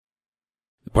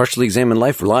The Partially Examined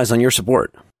Life relies on your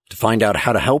support. To find out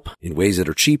how to help in ways that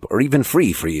are cheap or even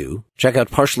free for you, check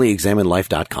out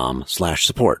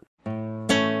partiallyexaminedlife.com/support.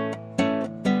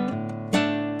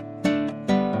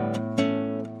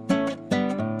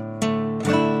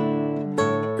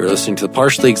 You're listening to The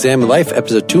Partially Examined Life,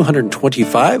 episode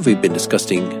 225. We've been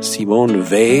discussing Simone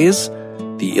Weil's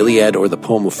The Iliad or the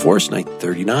Poem of Force,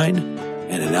 1939,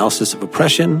 and Analysis of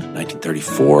Oppression,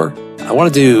 1934. I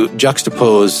wanted to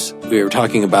juxtapose, we were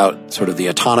talking about sort of the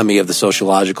autonomy of the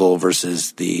sociological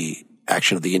versus the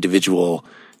action of the individual.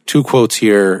 Two quotes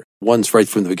here. One's right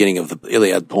from the beginning of the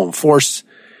Iliad poem of Force.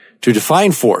 To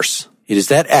define force, it is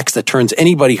that X that turns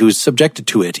anybody who's subjected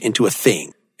to it into a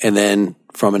thing. And then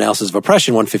from Analysis of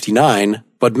Oppression, 159,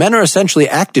 but men are essentially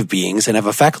active beings and have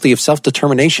a faculty of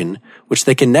self-determination which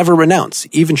they can never renounce,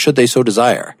 even should they so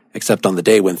desire, except on the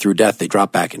day when through death they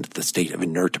drop back into the state of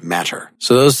inert matter.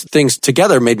 So those things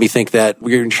together made me think that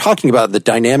we're talking about the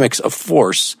dynamics of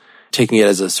force, taking it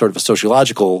as a sort of a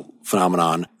sociological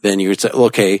phenomenon. Then you would say,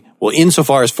 okay, well,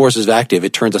 insofar as force is active,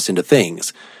 it turns us into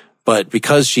things. But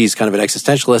because she's kind of an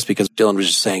existentialist, because Dylan was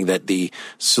just saying that the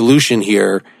solution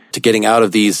here to getting out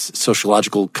of these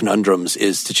sociological conundrums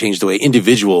is to change the way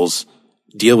individuals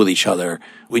deal with each other.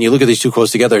 When you look at these two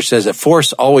quotes together, it says that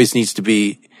force always needs to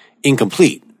be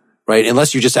incomplete, right?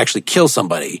 Unless you just actually kill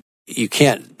somebody, you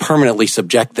can't permanently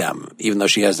subject them, even though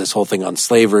she has this whole thing on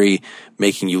slavery,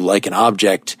 making you like an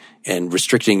object and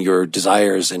restricting your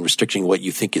desires and restricting what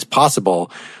you think is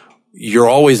possible. You're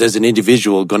always, as an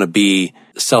individual, going to be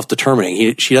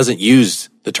self-determining. She doesn't use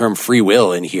the term free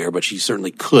will in here, but she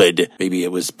certainly could. Maybe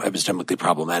it was epistemically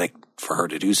problematic for her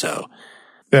to do so.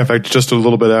 Yeah, in fact, just a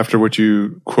little bit after what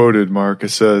you quoted, Mark, it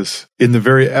says, in the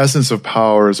very essence of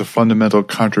power is a fundamental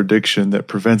contradiction that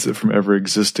prevents it from ever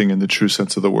existing in the true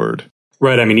sense of the word.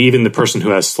 Right. I mean, even the person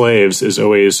who has slaves is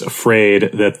always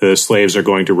afraid that the slaves are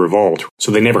going to revolt.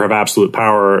 So they never have absolute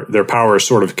power. Their power is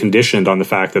sort of conditioned on the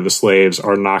fact that the slaves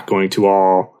are not going to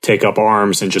all take up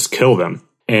arms and just kill them.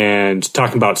 And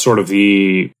talking about sort of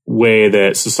the way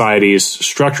that societies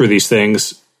structure these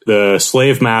things, the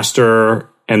slave master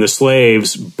and the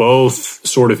slaves both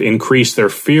sort of increase their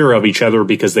fear of each other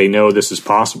because they know this is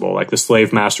possible. Like the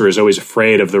slave master is always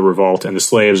afraid of the revolt and the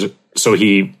slaves, so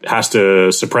he has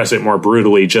to suppress it more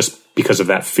brutally just because of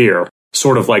that fear.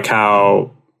 Sort of like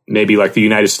how maybe like the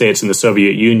United States and the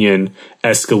Soviet Union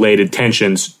escalated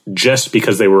tensions just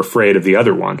because they were afraid of the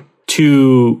other one.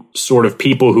 Two sort of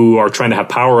people who are trying to have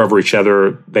power over each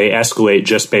other, they escalate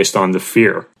just based on the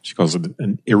fear. She calls it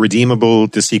an irredeemable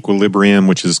disequilibrium,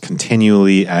 which is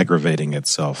continually aggravating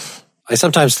itself. I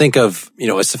sometimes think of,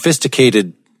 a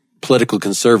sophisticated political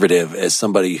conservative as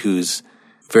somebody who's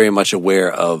very much aware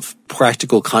of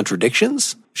practical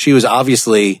contradictions. She was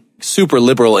obviously super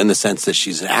liberal in the sense that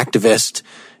she's an activist.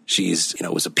 She's,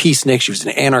 was a peacenik. She was an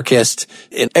anarchist.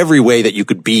 In every way that you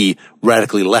could be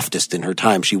radically leftist in her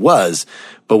time, she was.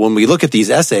 But when we look at these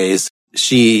essays,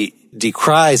 she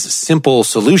decries simple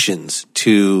solutions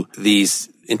to these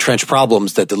entrenched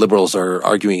problems that the liberals are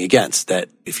arguing against. That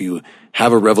if you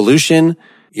have a revolution,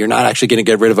 you're not actually going to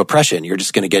get rid of oppression. You're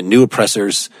just going to get new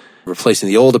oppressors replacing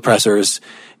the old oppressors.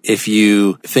 If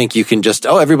you think you can just,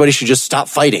 everybody should just stop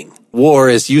fighting. War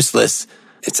is useless.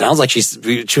 It sounds like she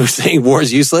was saying war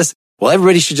is useless. Well,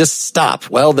 everybody should just stop.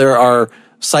 Well, there are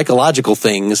psychological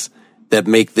things that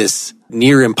make this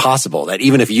near impossible, that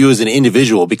even if you as an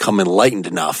individual become enlightened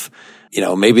enough,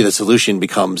 maybe the solution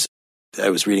becomes,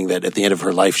 I was reading that at the end of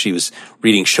her life, she was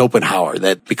reading Schopenhauer,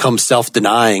 that becomes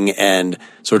self-denying and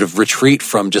sort of retreat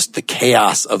from just the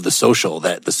chaos of the social,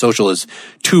 that the social is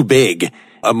too big.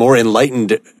 A more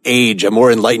enlightened age, a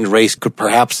more enlightened race could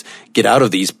perhaps get out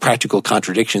of these practical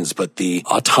contradictions, but the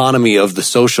autonomy of the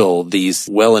social, these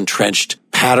well-entrenched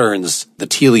patterns, the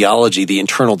teleology, the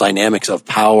internal dynamics of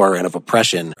power and of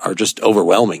oppression are just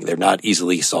overwhelming. They're not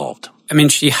easily solved. I mean,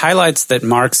 she highlights that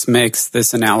Marx makes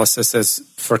this analysis as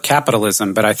for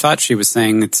capitalism, but I thought she was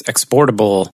saying it's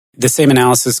exportable. The same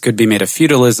analysis could be made of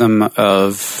feudalism,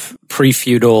 of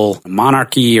pre-feudal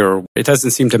monarchy, or it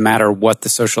doesn't seem to matter what the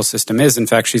social system is. In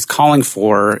fact, she's calling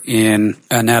for, in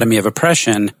Anatomy of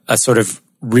Oppression, a sort of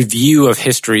review of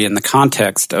history in the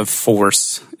context of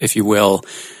force, if you will,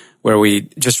 where we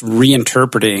just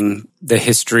reinterpreting the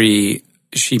history.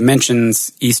 She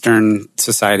mentions Eastern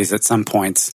societies at some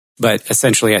points, but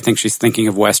essentially I think she's thinking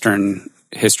of Western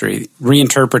history,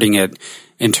 reinterpreting it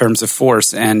in terms of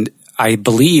force. And I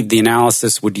believe the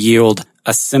analysis would yield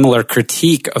a similar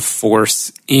critique of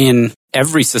force in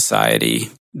every society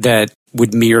that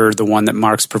would mirror the one that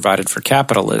Marx provided for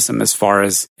capitalism as far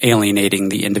as alienating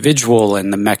the individual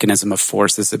and the mechanism of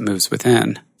force as it moves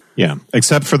within. Yeah,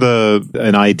 except for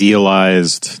an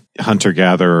idealized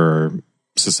hunter-gatherer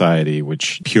society,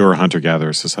 pure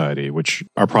hunter-gatherer society, which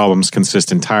our problems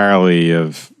consist entirely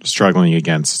of struggling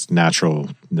against natural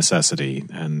necessity,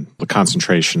 and the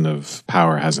concentration of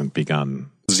power hasn't begun.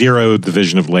 Zero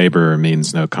division of labor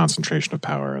means no concentration of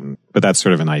power, but that's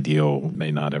sort of an ideal,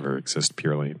 may not ever exist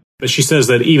purely. But she says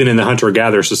that even in the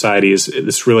hunter-gatherer societies,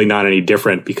 it's really not any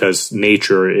different because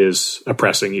nature is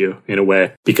oppressing you in a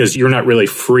way. Because you're not really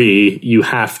free. You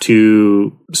have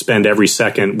to spend every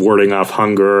second warding off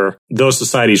hunger. Those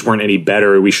societies weren't any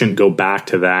better. We shouldn't go back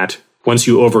to that. Once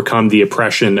you overcome the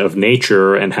oppression of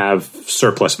nature and have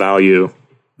surplus value,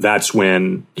 that's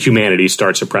when humanity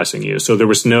starts oppressing you. So there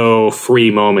was no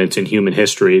free moment in human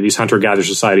history. These hunter-gatherer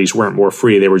societies weren't more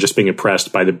free. They were just being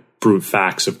oppressed by the brute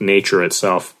facts of nature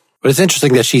itself. But it's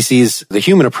interesting that she sees the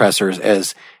human oppressors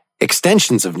as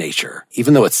extensions of nature,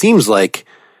 even though it seems like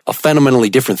a fundamentally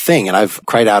different thing. And I've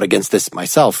cried out against this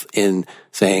myself in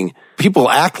saying people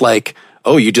act like,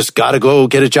 oh, you just got to go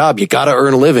get a job. You got to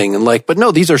earn a living. And but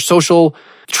no, these are social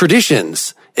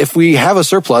traditions. If we have a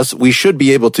surplus, we should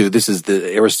be able to, this is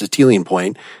the Aristotelian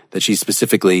point that she's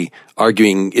specifically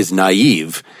arguing is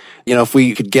naive. If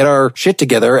we could get our shit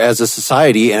together as a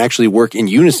society and actually work in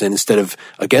unison instead of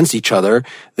against each other,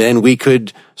 then we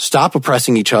could stop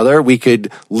oppressing each other. We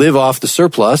could live off the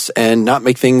surplus and not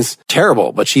make things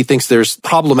terrible. But she thinks there's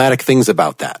problematic things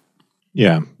about that.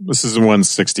 Yeah, this is in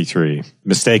 163.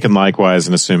 Mistaken likewise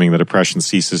in assuming that oppression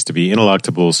ceases to be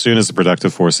ineluctable as soon as the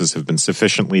productive forces have been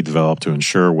sufficiently developed to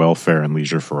ensure welfare and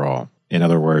leisure for all. In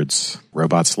other words,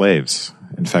 robot slaves.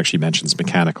 In fact, she mentions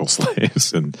mechanical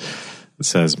slaves, and it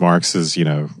says Marx is,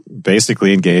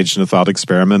 basically engaged in a thought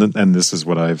experiment. And this is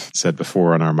what I've said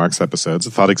before on our Marx episodes,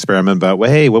 a thought experiment about,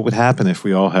 well, hey, what would happen if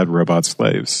we all had robot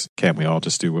slaves? Can't we all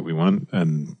just do what we want?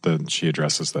 And then she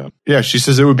addresses that. Yeah, she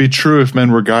says it would be true if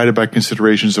men were guided by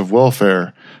considerations of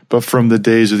welfare. But from the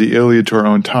days of the Iliad to our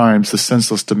own times, the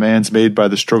senseless demands made by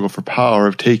the struggle for power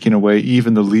have taken away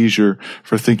even the leisure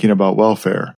for thinking about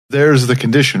welfare. There's the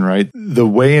condition, right? The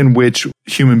way in which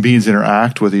human beings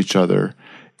interact with each other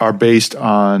are based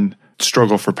on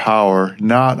struggle for power,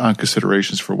 not on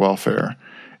considerations for welfare.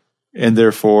 And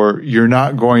therefore, you're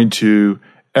not going to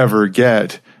ever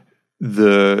get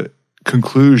the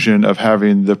conclusion of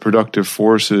having the productive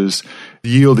forces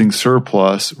yielding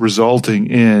surplus, resulting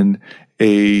in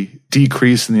a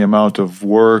decrease in the amount of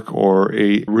work or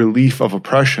a relief of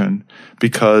oppression,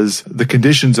 because the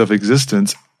conditions of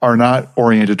existence are not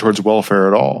oriented towards welfare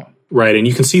at all. Right. And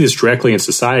you can see this directly in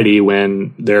society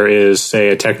when there is, say,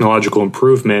 a technological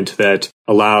improvement that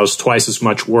allows twice as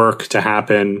much work to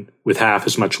happen with half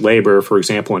as much labor, for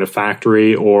example, in a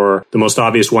factory, or the most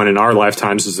obvious one in our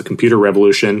lifetimes is the computer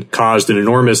revolution, caused an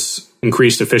enormous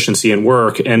increased efficiency in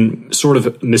work. And sort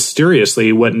of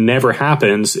mysteriously, what never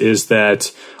happens is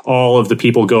that all of the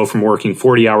people go from working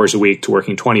 40 hours a week to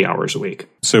working 20 hours a week.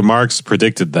 So Marx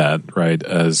predicted that, right,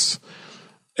 as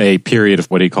a period of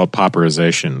what he called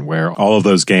pauperization, where all of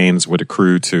those gains would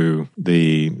accrue to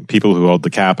the people who hold the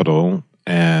capital,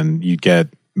 and you'd get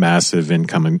massive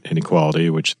income inequality,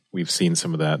 which we've seen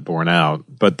some of that borne out.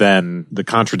 But then the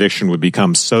contradiction would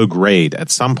become so great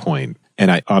at some point, and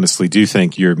I honestly do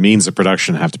think your means of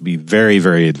production have to be very,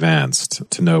 very advanced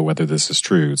to know whether this is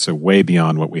true. So way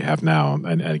beyond what we have now.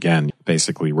 And again,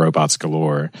 basically robots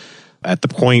galore. At the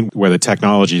point where the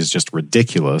technology is just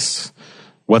ridiculous,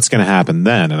 what's going to happen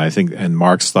then? And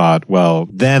Marx thought, well,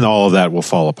 then all of that will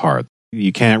fall apart.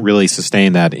 You can't really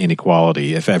sustain that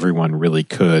inequality if everyone really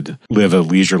could live a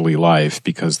leisurely life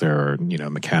because there are,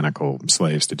 mechanical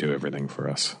slaves to do everything for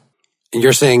us. And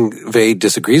you're saying Weil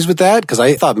disagrees with that? Because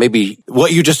I thought maybe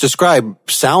what you just described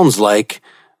sounds like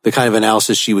the kind of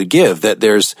analysis she would give, that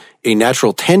there's a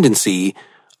natural tendency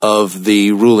of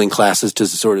the ruling classes to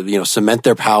sort of, cement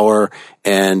their power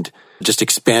and just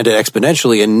expand it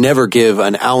exponentially and never give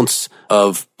an ounce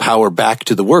of power back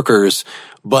to the workers,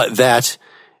 but that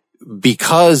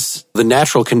because the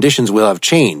natural conditions will have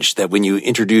changed, that when you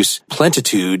introduce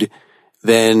plentitude,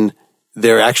 then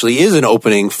there actually is an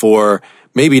opening for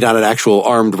maybe not an actual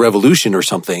armed revolution or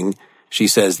something. She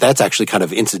says that's actually kind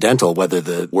of incidental, whether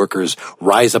the workers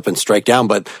rise up and strike down.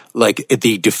 But like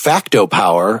the de facto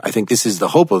power, I think this is the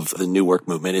hope of the new work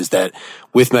movement, is that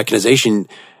with mechanization,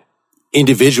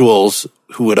 individuals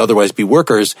who would otherwise be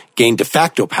workers gain de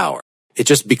facto power. It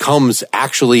just becomes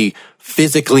actually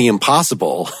physically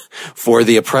impossible for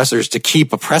the oppressors to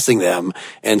keep oppressing them.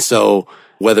 And so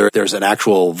whether there's an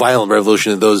actual violent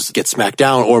revolution and those get smacked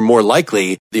down, or more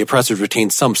likely the oppressors retain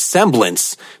some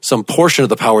semblance, some portion of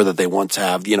the power that they once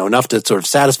have, enough to sort of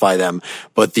satisfy them.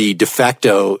 But the de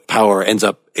facto power ends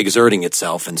up exerting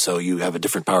itself, and so you have a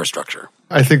different power structure.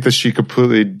 I think that she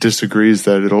completely disagrees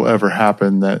that it'll ever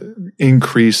happen, that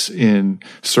increase in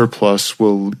surplus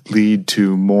will lead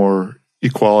to more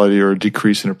equality or a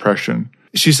decrease in oppression.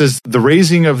 She says the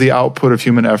raising of the output of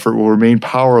human effort will remain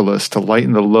powerless to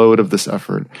lighten the load of this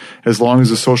effort, as long as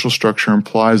the social structure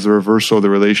implies the reversal of the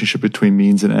relationship between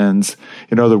means and ends.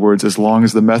 In other words, as long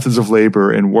as the methods of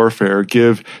labor and warfare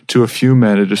give to a few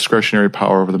men a discretionary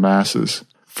power over the masses.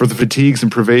 For the fatigues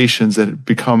and privations that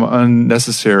become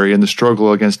unnecessary in the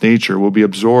struggle against nature will be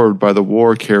absorbed by the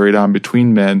war carried on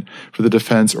between men for the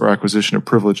defense or acquisition of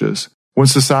privileges. When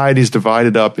society is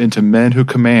divided up into men who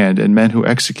command and men who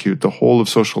execute, the whole of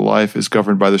social life is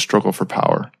governed by the struggle for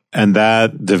power. And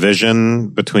that division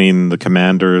between the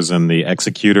commanders and the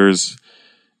executors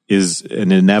is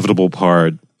an inevitable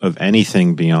part of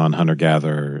anything beyond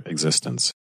hunter-gatherer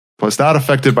existence. But it's not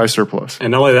affected by surplus.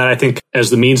 And not only that, I think as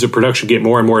the means of production get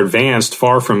more and more advanced,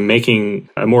 far from making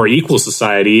a more equal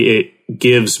society, it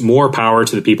gives more power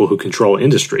to the people who control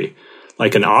industry.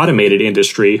 Like an automated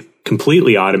industry,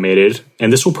 completely automated,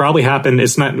 and this will probably happen.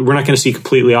 We're not going to see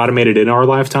completely automated in our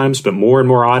lifetimes, but more and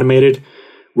more automated.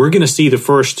 We're going to see the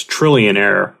first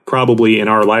trillionaire probably in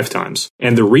our lifetimes.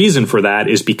 And the reason for that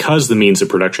is because the means of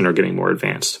production are getting more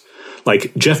advanced.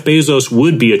 Like Jeff Bezos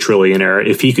would be a trillionaire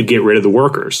if he could get rid of the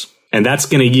workers. And that's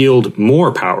going to yield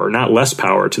more power, not less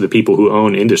power, to the people who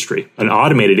own industry. An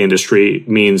automated industry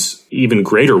means even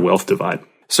greater wealth divide.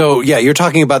 So, yeah, you're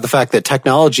talking about the fact that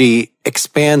technology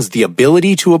expands the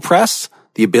ability to oppress,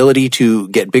 the ability to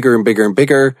get bigger and bigger and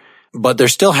bigger, but there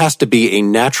still has to be a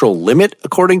natural limit,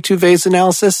 according to Weil's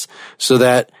analysis, so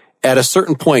that at a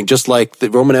certain point, just like the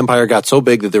Roman Empire got so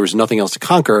big that there was nothing else to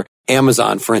conquer,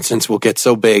 Amazon, for instance, will get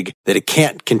so big that it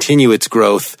can't continue its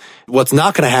growth. What's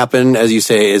not going to happen, as you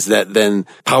say, is that then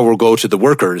power will go to the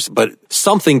workers, but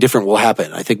something different will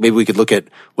happen. I think maybe we could look at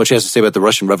what she has to say about the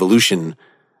Russian Revolution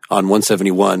on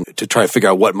 171 to try to figure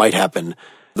out what might happen.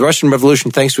 The Russian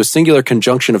Revolution, thanks to a singular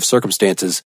conjunction of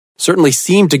circumstances, certainly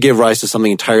seemed to give rise to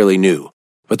something entirely new.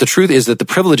 But the truth is that the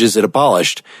privileges it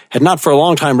abolished had not for a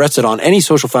long time rested on any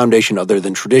social foundation other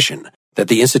than tradition, that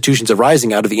the institutions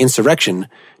arising out of the insurrection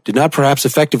did not perhaps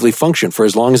effectively function for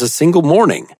as long as a single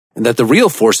morning, and that the real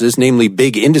forces, namely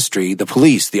big industry, the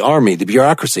police, the army, the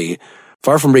bureaucracy,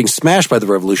 far from being smashed by the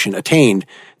revolution, attained,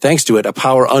 thanks to it, a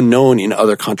power unknown in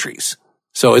other countries.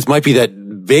 So it might be that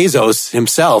Bezos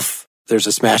himself, there's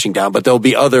a smashing down, but there'll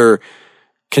be other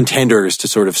contenders to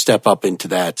sort of step up into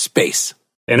that space.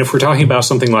 And if we're talking about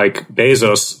something like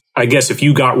Bezos, I guess if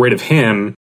you got rid of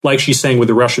him, like she's saying with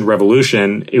the Russian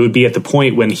Revolution, it would be at the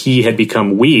point when he had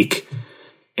become weak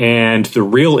and the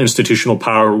real institutional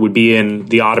power would be in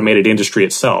the automated industry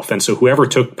itself. And so whoever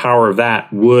took power of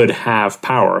that would have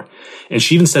power. And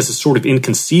she even says it's sort of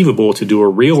inconceivable to do a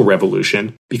real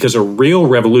revolution because a real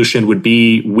revolution would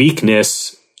be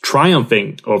weakness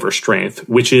triumphing over strength,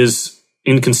 which is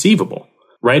inconceivable.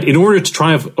 Right? In order to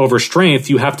triumph over strength,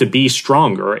 you have to be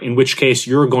stronger, in which case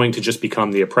you're going to just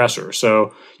become the oppressor.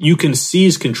 So you can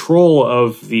seize control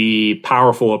of the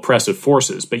powerful oppressive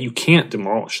forces, but you can't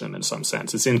demolish them in some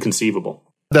sense. It's inconceivable.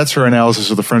 That's her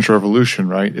analysis of the French Revolution,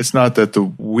 right? It's not that the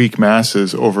weak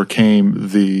masses overcame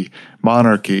the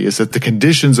monarchy. It's that the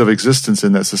conditions of existence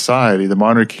in that society, the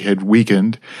monarchy had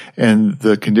weakened, and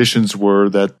the conditions were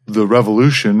that the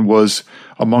revolution was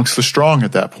amongst the strong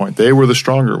at that point. They were the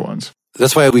stronger ones.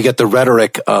 That's why we get the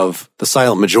rhetoric of the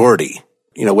silent majority.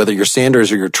 You know, whether you're Sanders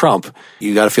or you're Trump,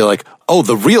 you got to feel like, oh,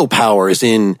 the real power is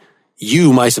in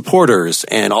you, my supporters,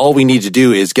 and all we need to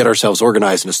do is get ourselves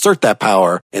organized and assert that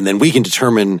power, and then we can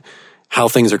determine how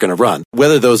things are going to run.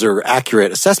 Whether those are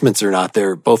accurate assessments or not,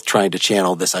 they're both trying to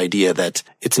channel this idea that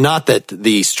it's not that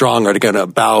the strong are going to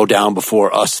bow down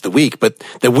before us, the weak, but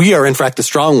that we are in fact the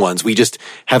strong ones. We just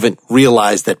haven't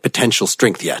realized that potential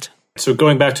strength yet. So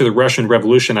going back to the Russian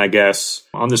Revolution, I guess,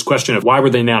 on this question of why were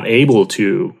they not able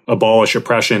to abolish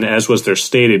oppression as was their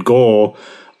stated goal,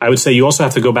 I would say you also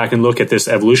have to go back and look at this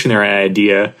evolutionary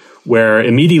idea where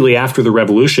immediately after the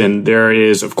revolution, there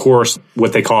is, of course,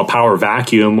 what they call a power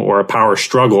vacuum or a power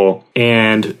struggle.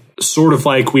 And sort of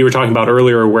like we were talking about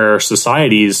earlier, where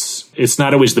societies, it's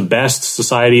not always the best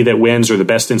society that wins or the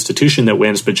best institution that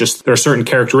wins, but just there are certain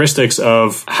characteristics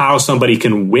of how somebody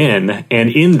can win. And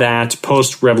in that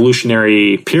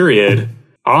post-revolutionary period,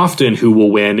 often who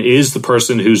will win is the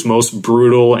person who's most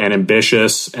brutal and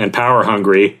ambitious and power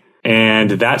hungry.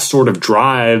 And that sort of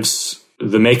drives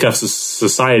the makeup of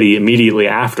society immediately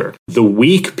after. The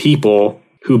weak people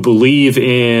who believe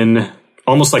in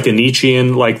almost like a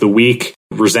Nietzschean, like the weak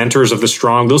resenters of the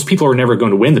strong, those people are never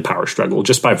going to win the power struggle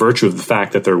just by virtue of the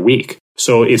fact that they're weak.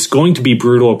 So it's going to be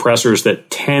brutal oppressors that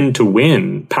tend to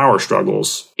win power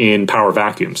struggles in power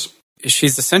vacuums.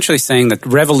 She's essentially saying that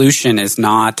revolution is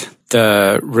not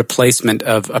the replacement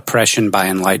of oppression by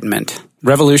enlightenment.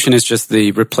 Revolution is just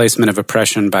the replacement of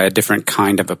oppression by a different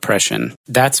kind of oppression.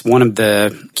 That's one of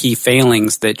the key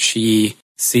failings that she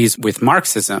sees with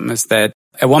Marxism, is that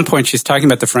at one point she's talking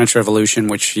about the French Revolution,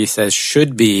 which she says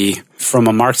should be, from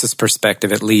a Marxist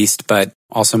perspective at least, but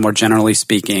also more generally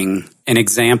speaking, an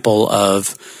example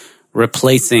of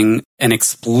replacing an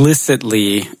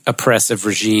explicitly oppressive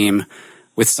regime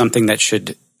with something that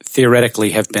should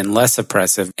theoretically have been less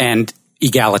oppressive and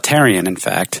egalitarian, in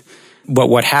fact. But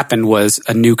what happened was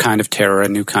a new kind of terror, a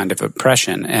new kind of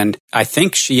oppression. And I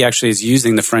think she actually is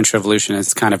using the French Revolution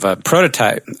as kind of a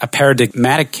prototype, a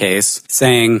paradigmatic case,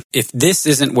 saying if this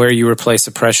isn't where you replace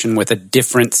oppression with a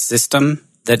different system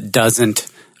that doesn't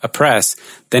oppress,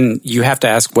 then you have to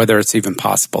ask whether it's even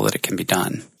possible that it can be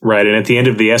done. Right. And at the end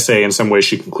of the essay, in some ways,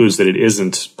 she concludes that it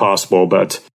isn't possible,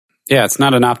 but yeah, it's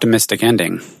not an optimistic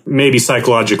ending. Maybe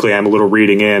psychologically, I'm a little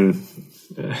reading in.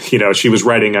 She was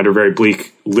writing under very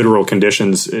bleak literal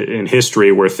conditions in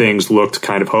history where things looked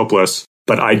kind of hopeless.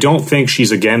 But I don't think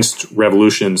she's against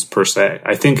revolutions per se.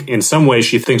 I think in some ways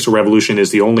she thinks a revolution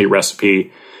is the only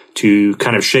recipe to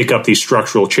kind of shake up these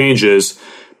structural changes.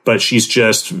 But she's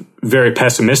just very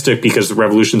pessimistic because the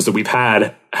revolutions that we've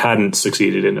had hadn't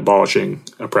succeeded in abolishing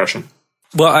oppression.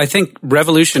 Well, I think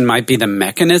revolution might be the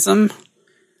mechanism.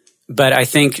 But I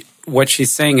think what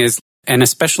she's saying is, and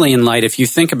especially in light, if you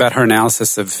think about her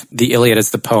analysis of the Iliad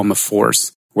as the poem of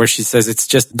force, where she says it's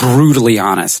just brutally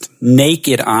honest,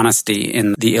 naked honesty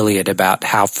in the Iliad about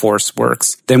how force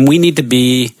works, then we need to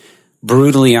be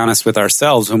brutally honest with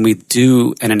ourselves when we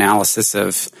do an analysis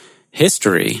of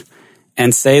history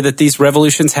and say that these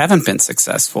revolutions haven't been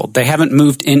successful. They haven't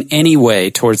moved in any way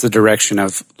towards the direction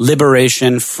of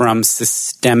liberation from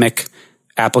systemic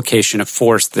application of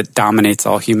force that dominates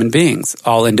all human beings,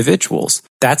 all individuals.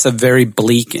 That's a very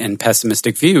bleak and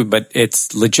pessimistic view, but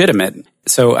it's legitimate.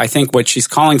 So I think what she's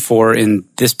calling for in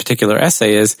this particular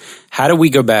essay is, how do we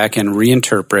go back and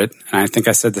reinterpret, and I think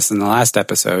I said this in the last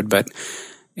episode, but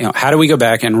how do we go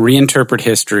back and reinterpret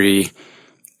history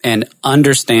and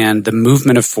understand the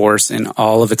movement of force in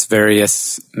all of its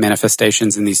various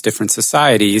manifestations in these different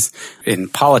societies, in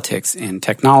politics, in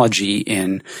technology,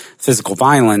 in physical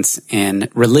violence, in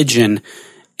religion,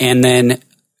 and then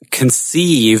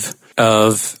conceive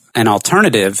of an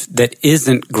alternative that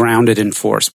isn't grounded in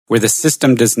force, where the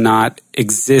system does not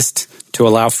exist to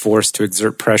allow force to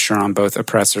exert pressure on both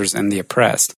oppressors and the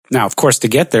oppressed. Now, of course, to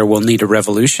get there, we'll need a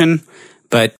revolution,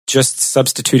 but just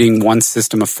substituting one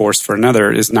system of force for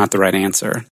another is not the right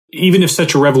answer. Even if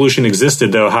such a revolution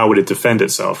existed, though, how would it defend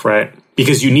itself, right?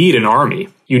 Because you need an army.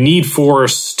 You need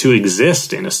force to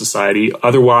exist in a society.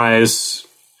 Otherwise,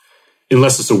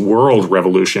 unless it's a world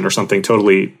revolution or something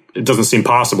totally, it doesn't seem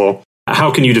possible.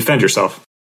 How can you defend yourself?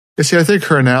 You see, I think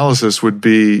her analysis would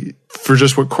be, for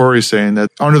just what Corey's saying, that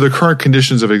under the current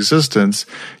conditions of existence,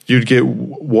 you'd get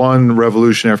one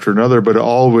revolution after another, but it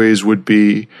always would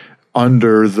be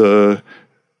under the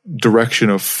direction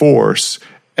of force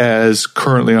as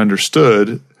currently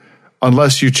understood,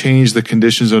 unless you change the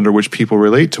conditions under which people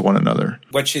relate to one another.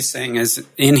 What she's saying is,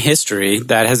 in history,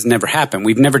 that has never happened.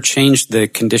 We've never changed the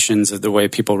conditions of the way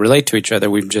people relate to each other.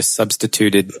 We've just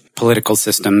substituted political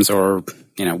systems or,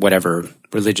 whatever,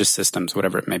 religious systems,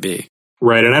 whatever it may be.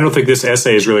 Right, and I don't think this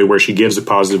essay is really where she gives a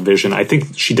positive vision. I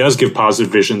think she does give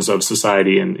positive visions of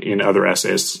society in other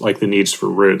essays, like The Needs for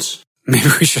Roots. Maybe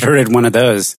we should have read one of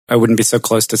those. I wouldn't be so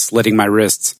close to slitting my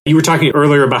wrists. You were talking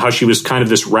earlier about how she was kind of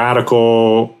this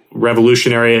radical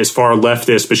revolutionary, as far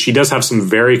leftist, but she does have some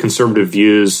very conservative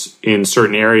views in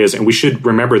certain areas. And we should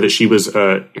remember that she was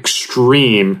an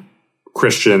extreme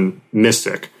Christian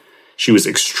mystic. She was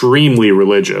extremely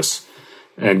religious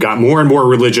and got more and more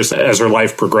religious as her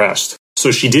life progressed.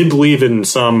 So she did believe in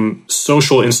some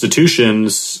social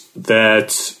institutions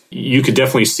that you could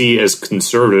definitely see as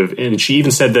conservative. And she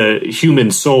even said the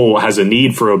human soul has a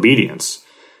need for obedience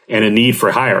and a need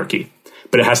for hierarchy,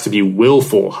 but it has to be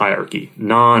willful hierarchy,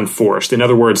 non-forced. In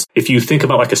other words, if you think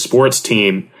about like a sports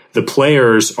team, the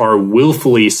players are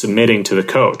willfully submitting to the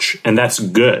coach, and that's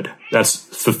good. That's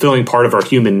fulfilling part of our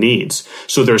human needs.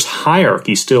 So there's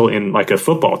hierarchy still in like a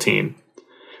football team,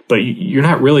 but you're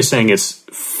not really saying it's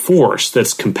force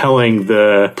that's compelling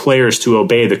the players to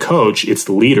obey the coach. It's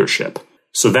the leadership.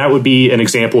 So that would be an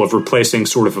example of replacing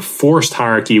sort of a forced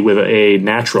hierarchy with a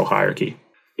natural hierarchy,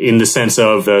 in the sense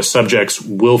of the subjects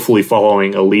willfully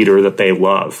following a leader that they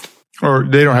love. Or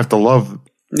they don't have to love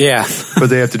Yeah. but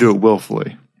they have to do it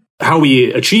willfully. How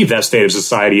we achieve that state of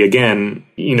society, again,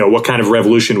 what kind of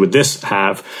revolution would this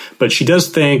have? But she does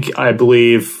think, I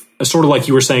believe, sort of like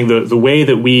you were saying, the way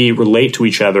that we relate to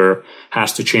each other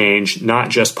has to change, not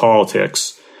just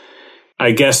politics.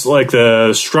 I guess like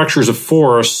the structures of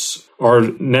force are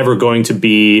never going to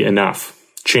be enough,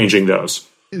 changing those.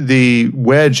 The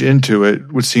wedge into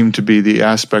it would seem to be the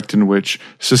aspect in which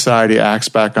society acts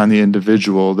back on the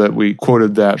individual, that we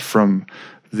quoted that from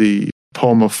the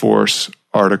Poem of Force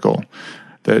article,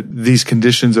 that these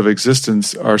conditions of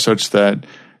existence are such that,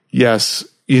 yes,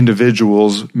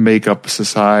 individuals make up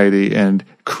society and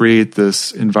create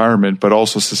this environment, but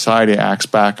also society acts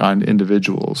back on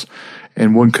individuals.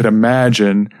 And one could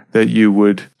imagine that you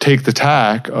would take the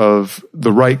tack of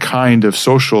the right kind of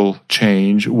social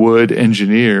change would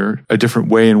engineer a different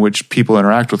way in which people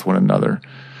interact with one another.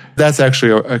 That's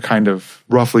actually a kind of,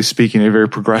 roughly speaking, a very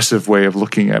progressive way of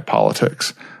looking at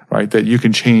politics, right? That you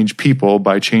can change people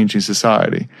by changing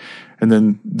society. And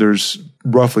then there's,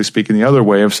 roughly speaking, the other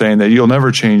way of saying that you'll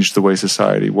never change the way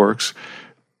society works.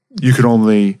 You can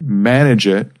only manage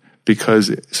it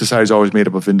because society is always made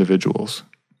up of individuals.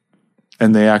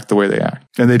 And they act the way they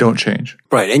act, and they don't change.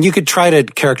 Right. And you could try to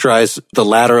characterize the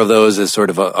latter of those as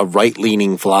sort of a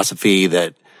right-leaning philosophy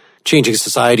that changing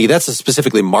society, that's a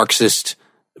specifically Marxist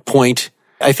point.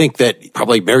 I think that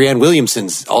probably Marianne Williamson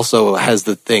also has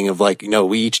the thing of like,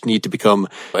 we each need to become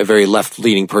a very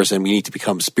left-leaning person. We need to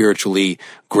become spiritually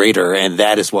greater, and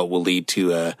that is what will lead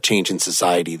to a change in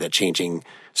society, that changing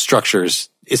structures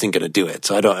isn't going to do it.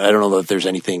 So I don't know if there's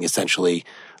anything essentially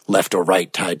left or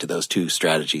right tied to those two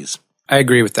strategies. I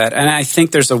agree with that. And I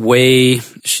think there's a way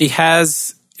she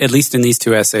has, at least in these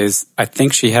two essays, I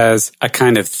think she has a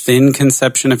kind of thin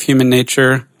conception of human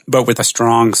nature, but with a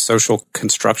strong social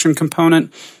construction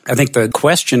component. I think the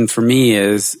question for me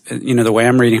is, the way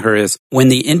I'm reading her is, when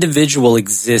the individual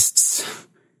exists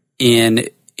in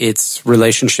its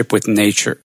relationship with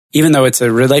nature, even though it's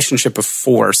a relationship of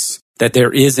force, that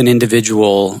there is an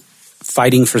individual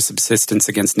fighting for subsistence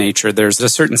against nature, there's a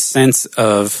certain sense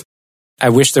of, I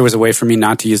wish there was a way for me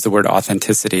not to use the word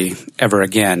authenticity ever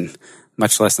again,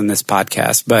 much less in this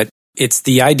podcast. But it's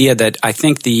the idea that I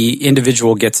think the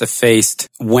individual gets effaced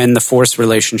when the force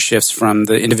relation shifts from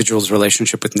the individual's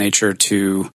relationship with nature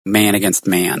to man against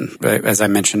man, as I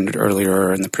mentioned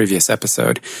earlier in the previous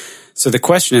episode. So the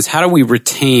question is, how do we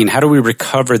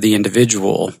recover the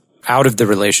individual out of the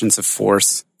relations of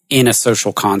force in a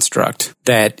social construct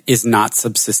that is not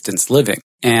subsistence living?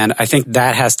 And I think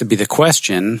that has to be the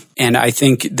question. And I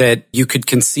think that you could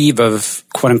conceive of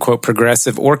quote unquote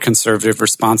progressive or conservative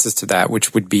responses to that,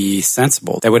 which would be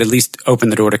sensible. That would at least open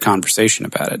the door to conversation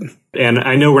about it. And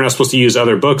I know we're not supposed to use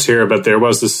other books here, but there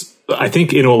was this, I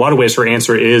think in a lot of ways her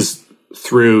answer is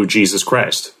through Jesus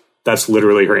Christ. That's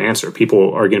literally her answer.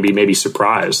 People are going to be maybe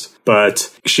surprised.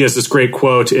 But she has this great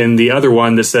quote in the other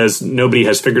one that says, nobody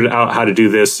has figured out how to do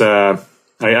this.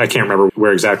 I can't remember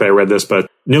where exactly I read this, but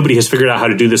nobody has figured out how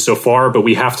to do this so far, but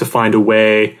we have to find a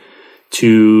way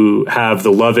to have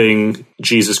the loving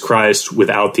Jesus Christ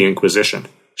without the Inquisition.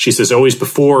 She says, always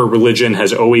before, religion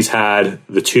has always had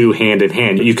the two hand in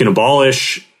hand. You can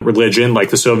abolish religion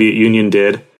like the Soviet Union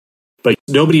did, but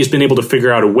nobody has been able to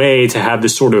figure out a way to have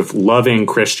this sort of loving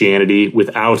Christianity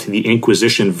without the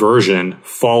Inquisition version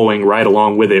following right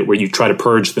along with it, where you try to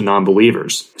purge the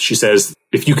non-believers. She says,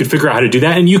 if you could figure out how to do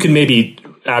that, and you can maybe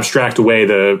abstract away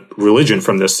the religion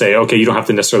from this, say, okay, you don't have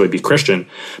to necessarily be Christian,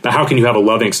 but how can you have a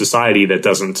loving society that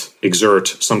doesn't exert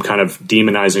some kind of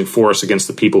demonizing force against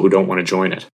the people who don't want to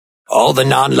join it? All the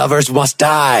non-lovers must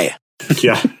die.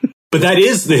 Yeah. But that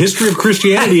is, the history of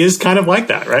Christianity is kind of like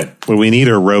that, right? What we need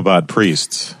are robot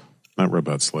priests, not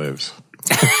robot slaves.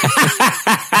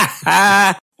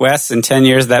 Wes, in 10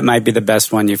 years, that might be the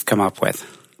best one you've come up with.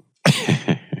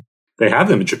 They have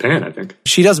them in Japan, I think.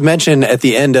 She does mention at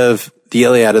the end of the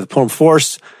Iliad, of the poem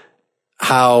Force,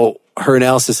 how her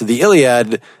analysis of the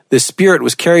Iliad, the spirit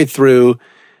was carried through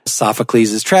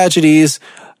Sophocles' tragedies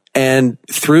and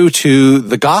through to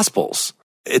the Gospels.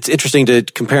 It's interesting to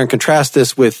compare and contrast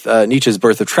this with Nietzsche's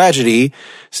Birth of Tragedy,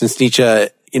 since Nietzsche,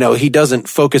 he doesn't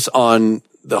focus on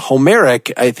the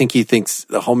Homeric. I think he thinks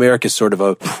the Homeric is sort of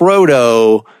a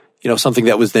proto, something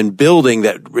that was then building,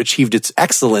 that achieved its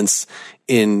excellence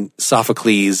in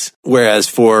Sophocles, whereas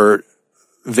for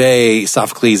Weil,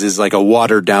 Sophocles is like a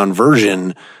watered-down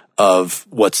version of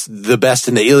what's the best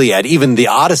in the Iliad. Even the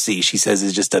Odyssey, she says,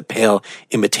 is just a pale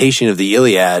imitation of the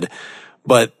Iliad.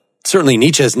 But certainly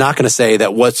Nietzsche is not going to say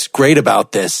that what's great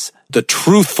about this, the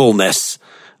truthfulness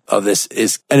of this,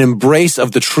 is an embrace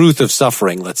of the truth of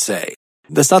suffering, let's say.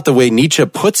 That's not the way Nietzsche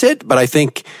puts it, but I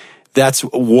think that's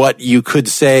what you could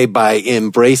say by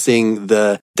embracing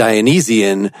the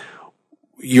Dionysian.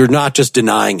 You're not just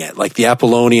denying it. Like the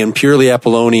Apollonian, purely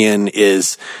Apollonian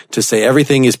is to say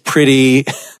everything is pretty,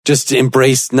 just to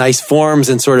embrace nice forms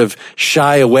and sort of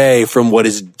shy away from what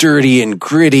is dirty and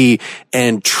gritty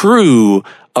and true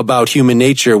about human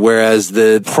nature. Whereas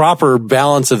the proper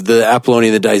balance of the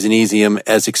Apollonian and the Dionysian,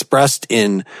 as expressed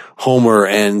in Homer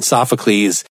and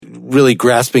Sophocles, really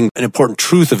grasping an important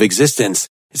truth of existence.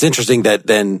 It's interesting that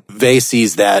then Weil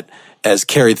sees that as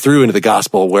carried through into the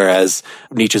gospel, whereas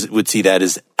Nietzsche would see that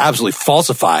as absolutely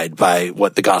falsified by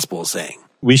what the gospel is saying.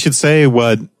 We should say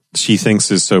what she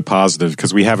thinks is so positive,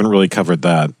 because we haven't really covered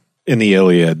that in the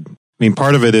Iliad. I mean,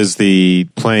 part of it is the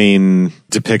plain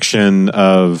depiction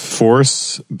of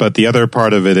force, but the other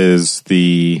part of it is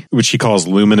what she calls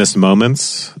luminous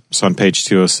moments. So on page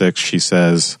 206, she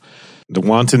says, "The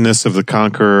wantonness of the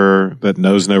conqueror that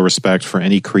knows no respect for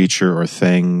any creature or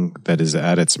thing that is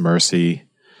at its mercy,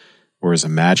 or is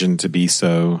imagined to be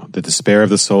so, the despair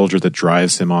of the soldier that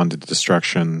drives him on to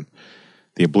destruction,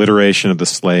 the obliteration of the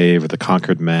slave or the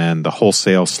conquered man, the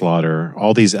wholesale slaughter,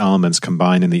 all these elements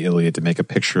combine in the Iliad to make a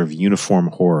picture of uniform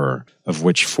horror, of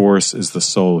which force is the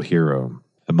sole hero.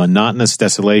 A monotonous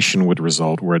desolation would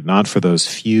result were it not for those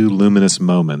few luminous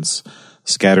moments,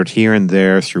 scattered here and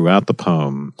there throughout the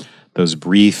poem, those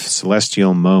brief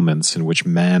celestial moments in which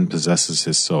man possesses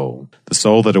his soul. The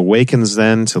soul that awakens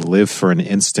then to live for an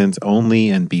instant only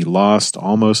and be lost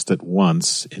almost at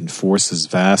once in force's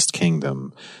vast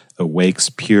kingdom, awakes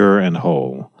pure and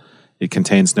whole. It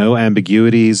contains no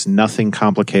ambiguities, nothing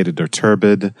complicated or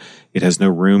turbid. It has no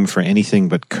room for anything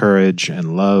but courage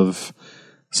and love.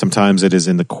 Sometimes it is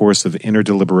in the course of inner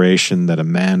deliberation that a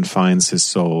man finds his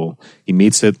soul. He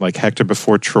meets it like Hector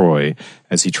before Troy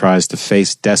as he tries to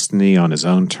face destiny on his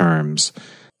own terms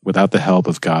without the help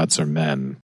of gods or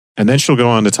men." And then she'll go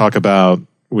on to talk about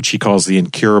what she calls the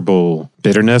incurable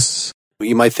bitterness.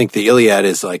 You might think the Iliad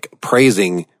is like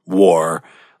praising war,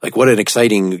 like what an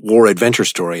exciting war adventure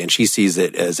story. And she sees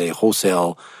it as a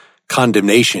wholesale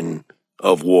condemnation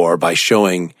of war by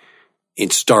showing in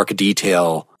stark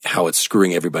detail how it's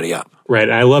screwing everybody up. Right.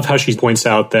 I love how she points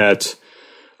out that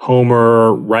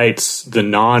Homer writes the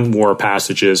non-war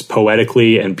passages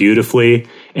poetically and beautifully,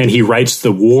 and he writes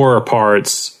the war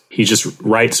parts. He just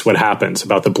writes what happens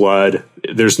about the blood.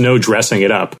 There's no dressing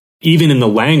it up. Even in the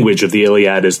language of the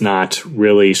Iliad is not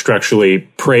really structurally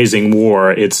praising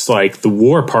war. It's like the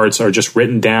war parts are just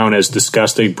written down as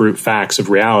disgusting brute facts of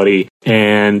reality.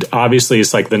 And obviously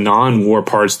it's like the non-war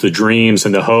parts, the dreams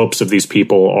and the hopes of these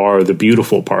people are the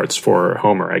beautiful parts for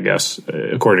Homer, I guess,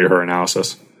 according to her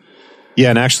analysis. Yeah,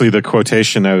 and actually the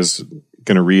quotation I was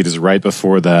going to read is right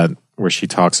before that, where she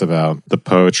talks about the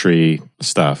poetry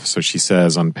stuff. So she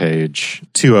says on page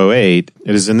 208,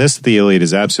 "It is in this that the Iliad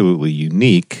is absolutely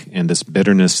unique, and this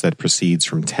bitterness that proceeds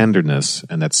from tenderness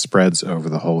and that spreads over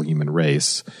the whole human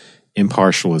race,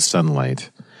 impartial as sunlight.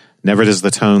 Never does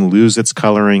the tone lose its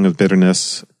coloring of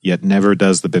bitterness, yet never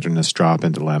does the bitterness drop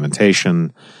into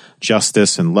lamentation.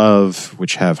 Justice and love,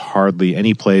 which have hardly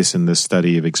any place in this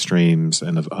study of extremes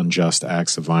and of unjust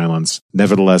acts of violence,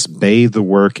 nevertheless bathe the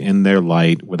work in their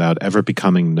light without ever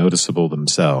becoming noticeable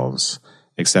themselves,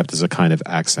 except as a kind of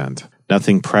accent.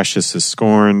 Nothing precious is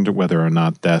scorned, whether or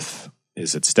not death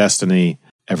is its destiny.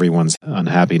 Everyone's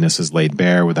unhappiness is laid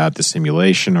bare without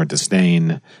dissimulation or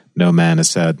disdain. No man is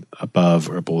set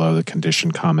above or below the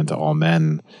condition common to all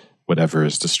men. Whatever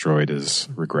is destroyed is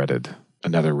regretted."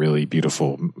 Another really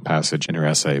beautiful passage in her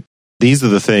essay. These are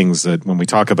the things that when we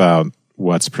talk about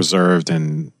what's preserved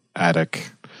in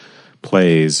Attic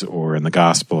plays or in the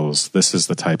Gospels, this is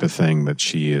the type of thing that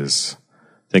she is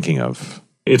thinking of.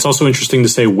 It's also interesting to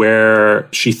say where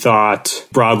she thought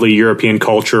broadly European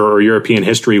culture or European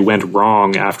history went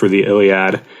wrong after the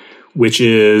Iliad, which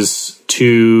is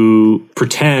to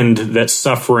pretend that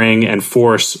suffering and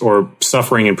force, or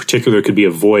suffering in particular, could be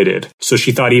avoided. So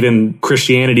she thought even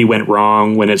Christianity went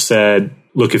wrong when it said,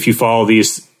 look, if you follow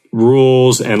these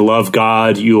rules and love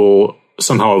God, you'll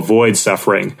somehow avoid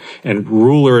suffering. And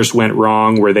rulers went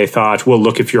wrong where they thought, well,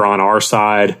 look, if you're on our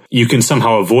side, you can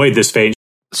somehow avoid this fate.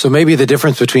 So maybe the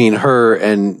difference between her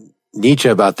and Nietzsche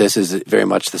about this is very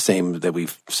much the same that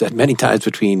we've said many times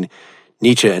between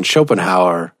Nietzsche and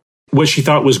Schopenhauer. What she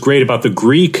thought was great about the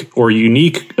Greek, or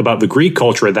unique about the Greek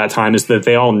culture at that time, is that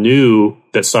they all knew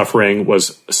that suffering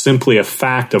was simply a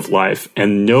fact of life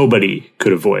and nobody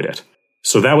could avoid it.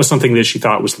 So that was something that she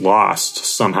thought was lost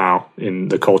somehow in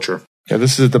the culture. Yeah,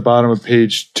 this is at the bottom of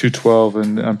page 212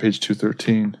 and on page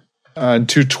 213. In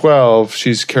 212,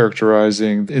 she's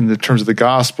characterizing, in the terms of the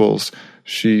Gospels,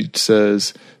 she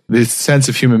says, The sense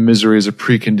of human misery is a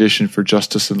precondition for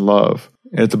justice and love.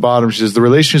 And at the bottom, she says, the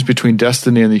relations between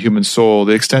destiny and the human soul,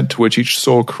 the extent to which each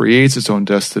soul creates its own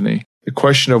destiny, the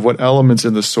question of what elements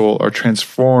in the soul are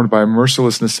transformed by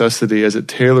merciless necessity as it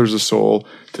tailors the soul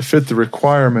to fit the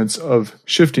requirements of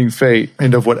shifting fate,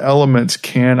 and of what elements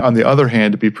can, on the other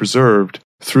hand, be preserved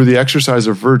through the exercise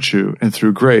of virtue and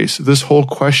through grace. This whole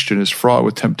question is fraught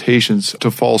with temptations to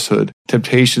falsehood,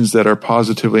 temptations that are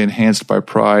positively enhanced by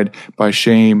pride, by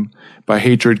shame, by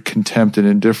hatred, contempt, and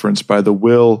indifference, by the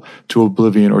will to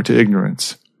oblivion or to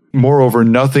ignorance. Moreover,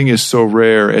 nothing is so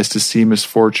rare as to see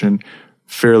misfortune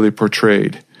fairly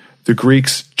portrayed. The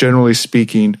Greeks, generally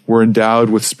speaking, were endowed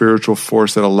with spiritual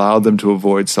force that allowed them to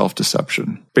avoid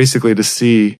self-deception. Basically, to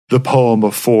see the poem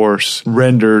of force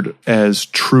rendered as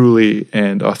truly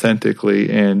and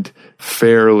authentically and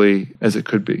fairly as it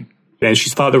could be. And she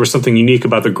thought there was something unique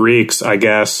about the Greeks, I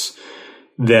guess,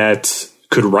 that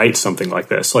could write something like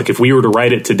this. Like if we were to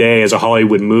write it today as a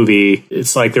Hollywood movie,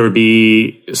 it's like there would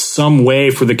be some way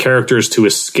for the characters to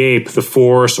escape the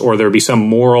force, or there would be some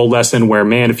moral lesson where,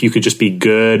 man, if you could just be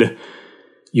good,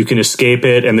 you can escape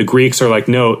it. And the Greeks are like,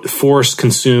 no, force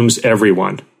consumes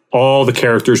everyone. All the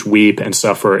characters weep and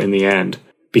suffer in the end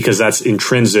because that's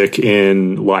intrinsic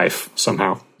in life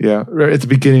somehow. Yeah, right at the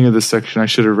beginning of this section, I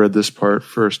should have read this part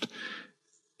first.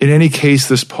 In any case,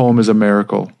 this poem is a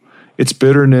miracle. Its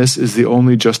bitterness is the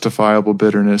only justifiable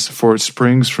bitterness, for it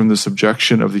springs from the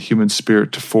subjection of the human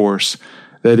spirit to force,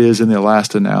 that is, in the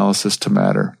last analysis, to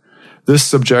matter. This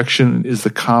subjection is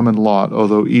the common lot,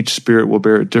 although each spirit will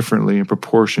bear it differently in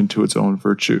proportion to its own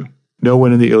virtue. No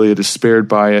one in the Iliad is spared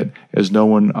by it, as no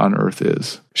one on earth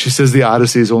is. She says the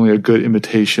Odyssey is only a good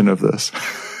imitation of this.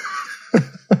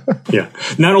 Yeah.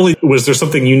 Not only was there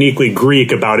something uniquely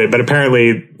Greek about it, but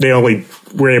apparently they only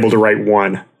were able to write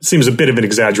one. Seems a bit of an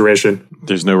exaggeration.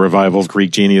 There's no revival of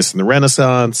Greek genius in the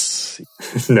Renaissance.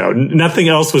 No, nothing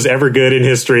else was ever good in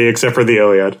history except for the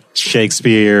Iliad.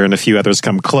 Shakespeare and a few others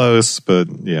come close, but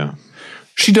yeah.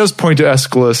 She does point to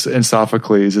Aeschylus and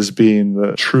Sophocles as being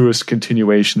the truest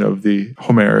continuation of the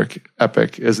Homeric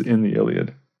epic as in the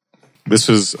Iliad. This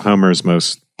was Homer's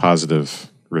most positive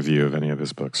review of any of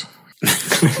his books.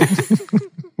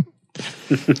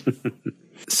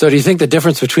 So do you think the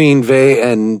difference between Weil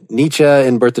and Nietzsche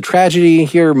in Birth of Tragedy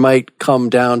here might come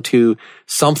down to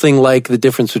something like the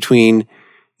difference between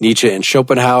Nietzsche and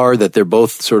Schopenhauer, that they're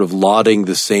both sort of lauding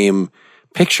the same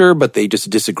picture, but they just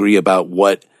disagree about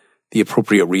what the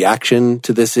appropriate reaction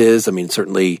to this is? I mean,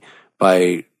 certainly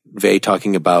by Weil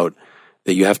talking about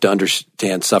that you have to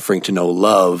understand suffering to know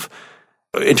love,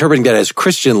 interpreting that as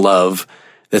Christian love,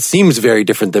 that seems very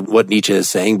different than what Nietzsche is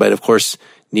saying. But of course,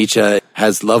 Nietzsche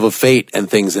has love of fate and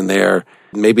things in there.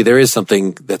 Maybe there is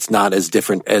something that's not as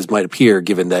different as might appear,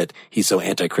 given that he's so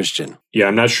anti-Christian. Yeah,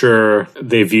 I'm not sure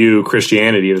they view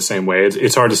Christianity the same way.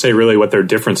 It's hard to say really what their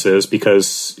difference is,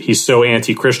 because he's so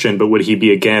anti-Christian, but would he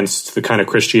be against the kind of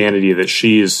Christianity that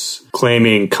she's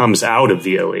claiming comes out of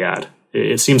the Iliad?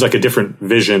 It seems like a different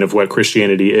vision of what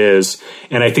Christianity is.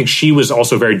 And I think she was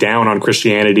also very down on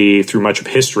Christianity through much of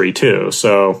history, too.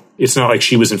 So it's not like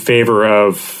she was in favor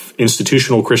of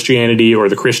institutional Christianity or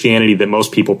the Christianity that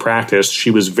most people practice.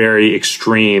 She was very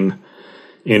extreme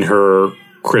in her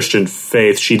Christian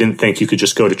faith. She didn't think you could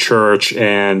just go to church.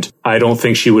 And I don't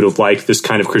think she would have liked this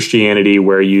kind of Christianity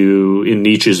where you, in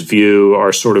Nietzsche's view,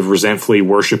 are sort of resentfully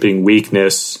worshiping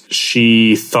weakness.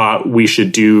 She thought we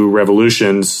should do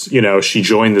revolutions. You know, she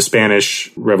joined the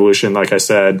Spanish Revolution, like I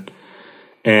said,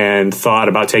 and thought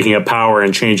about taking up power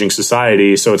and changing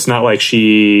society. So it's not like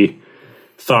she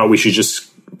thought we should just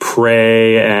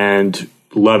pray and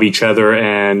love each other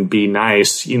and be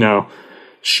nice. You know,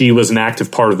 she was an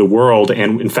active part of the world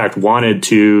and, in fact, wanted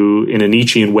to, in a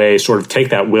Nietzschean way, sort of take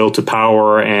that will to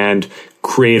power and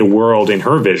create a world in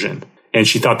her vision. And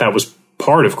she thought that was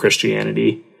part of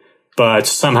Christianity, but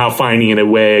somehow finding a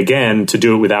way, again, to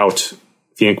do it without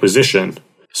the Inquisition.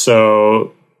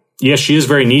 So, yes, she is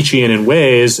very Nietzschean in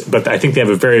ways, but I think they have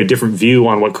a very different view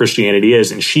on what Christianity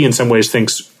is. And she, in some ways,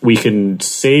 thinks we can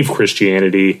save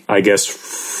Christianity, I guess,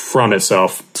 from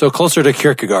itself. So closer to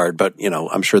Kierkegaard, but, you know,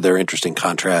 I'm sure there are interesting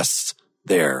contrasts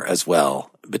there as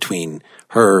well between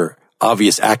her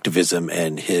obvious activism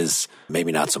and his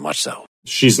maybe not so much so.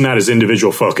 She's not as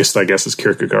individual focused, I guess, as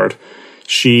Kierkegaard.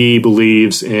 She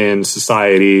believes in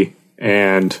society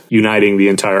and uniting the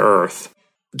entire earth.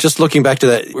 Just looking back to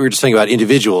that, we were just saying about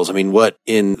individuals. I mean, what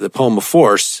in the poem of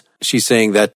Force, she's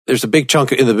saying that there's a big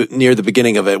chunk near the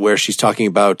beginning of it where she's talking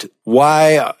about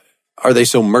why are they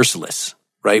so merciless?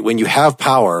 Right? When you have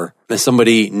power and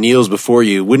somebody kneels before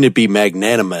you, wouldn't it be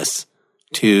magnanimous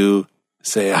to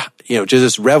say,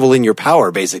 just revel in your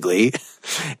power, basically,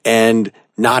 and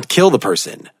not kill the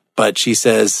person. But she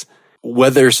says,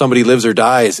 whether somebody lives or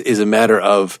dies is a matter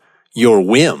of your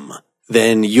whim.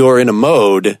 Then you're in a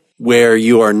mode where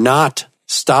you are not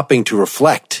stopping to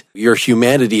reflect. Your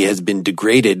humanity has been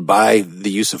degraded by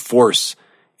the use of force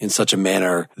in such a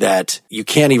manner that you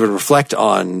can't even reflect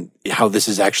on how this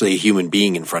is actually a human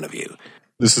being in front of you.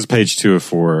 This is page 2 of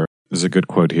 4. There's a good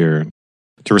quote here.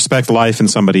 To respect life in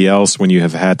somebody else when you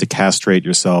have had to castrate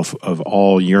yourself of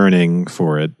all yearning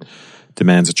for it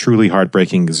demands a truly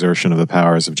heartbreaking exertion of the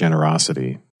powers of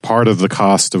generosity. Part of the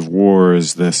cost of war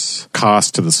is this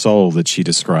cost to the soul that she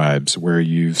describes, where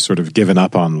you've sort of given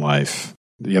up on life.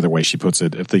 The other way she puts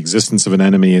it, if the existence of an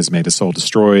enemy has made a soul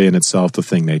destroy in itself the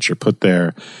thing nature put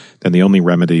there, then the only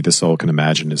remedy the soul can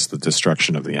imagine is the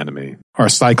destruction of the enemy. Our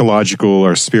psychological,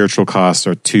 our spiritual costs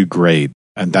are too great,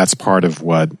 and that's part of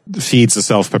what feeds the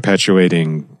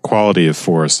self-perpetuating quality of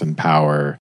force and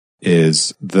power,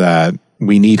 is that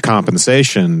we need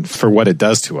compensation for what it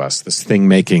does to us, this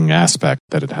thing-making aspect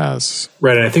that it has.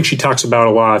 Right, and I think she talks about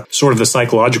a lot, sort of the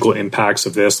psychological impacts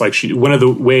of this. Like one of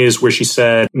the ways where she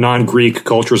said non-Greek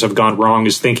cultures have gone wrong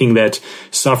is thinking that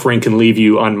suffering can leave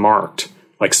you unmarked,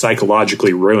 like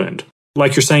psychologically ruined.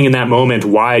 Like you're saying in that moment,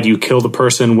 why do you kill the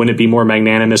person? Wouldn't it be more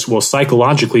magnanimous? Well,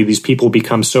 psychologically, these people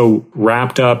become so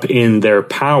wrapped up in their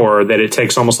power that it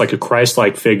takes almost like a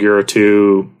Christ-like figure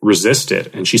to resist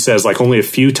it. And she says, like, only a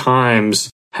few times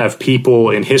have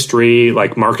people in history,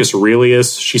 like Marcus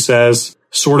Aurelius, she says,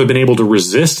 sort of been able to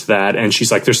resist that. And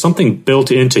she's like, there's something built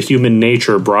into human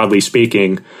nature, broadly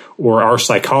speaking, or our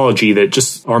psychology, that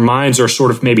just our minds are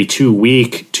sort of maybe too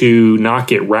weak to not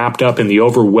get wrapped up in the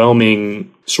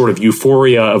overwhelming sort of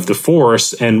euphoria of the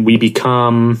force, and we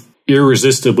become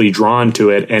irresistibly drawn to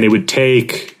it. And it would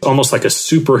take almost like a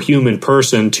superhuman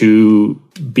person to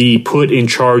be put in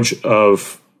charge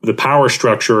of the power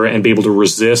structure and be able to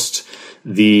resist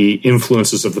the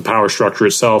influences of the power structure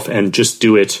itself and just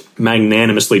do it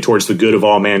magnanimously towards the good of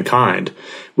all mankind,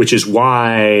 which is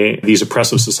why these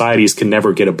oppressive societies can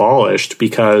never get abolished,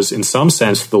 because in some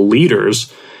sense, the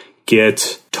leaders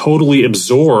get totally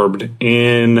absorbed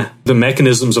in the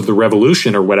mechanisms of the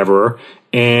revolution or whatever,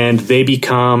 and they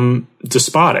become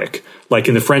despotic. Like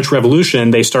in the French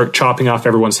Revolution, they start chopping off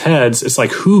everyone's heads. It's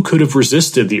like, who could have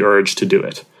resisted the urge to do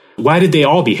it? Why did they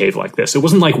all behave like this? It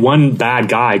wasn't like one bad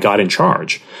guy got in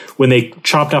charge. When they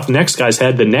chopped off the next guy's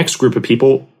head, the next group of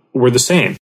people were the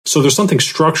same. So there's something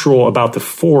structural about the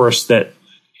force that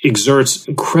exerts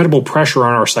incredible pressure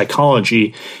on our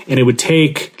psychology, and it would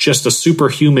take just a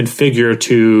superhuman figure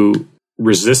to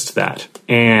resist that.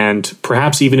 And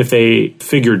perhaps even if a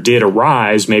figure did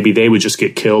arise, maybe they would just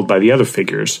get killed by the other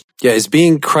figures. Yeah, is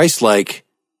being Christ-like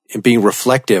and being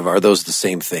reflective, are those the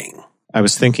same thing? I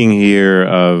was thinking here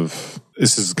of,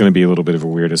 this is going to be a little bit of a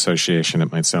weird association,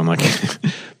 it might sound like,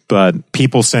 but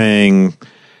people saying,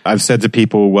 I've said to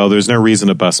people, well, there's no reason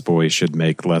a busboy should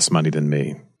make less money than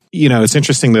me. You know, it's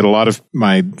interesting that a lot of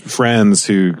my friends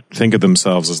who think of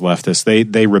themselves as leftists,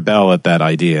 they rebel at that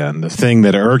idea. And the thing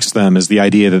that irks them is the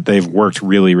idea that they've worked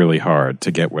really, really hard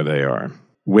to get where they are,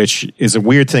 which is a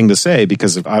weird thing to say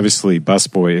because obviously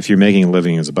busboy, if you're making a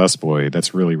living as a busboy,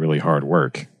 that's really, really hard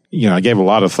work. You know, I gave a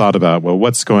lot of thought about, well,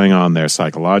 what's going on there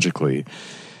psychologically?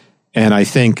 And I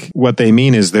think what they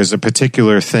mean is there's a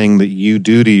particular thing that you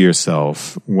do to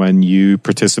yourself when you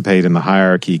participate in the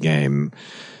hierarchy game.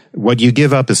 What you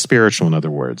give up is spiritual, in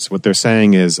other words. What they're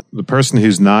saying is the person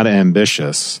who's not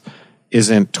ambitious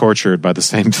isn't tortured by the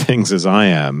same things as I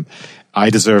am.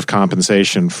 I deserve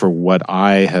compensation for what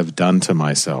I have done to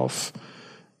myself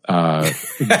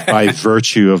by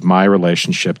virtue of my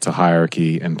relationship to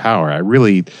hierarchy and power.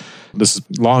 This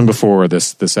is long before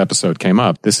this episode came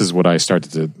up. This is what I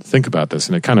started to think about this,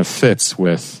 and it kind of fits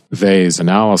with Weil's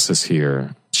analysis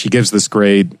here. She gives this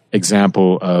great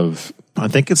example of, I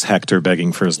think it's Hector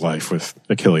begging for his life with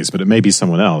Achilles, but it may be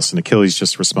someone else. And Achilles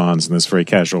just responds in this very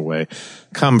casual way,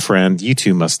 "Come, friend, you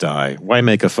too must die. Why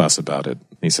make a fuss about it?"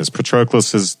 And he says,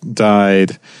 "Patroclus has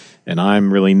died, and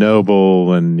I'm really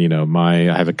noble, and I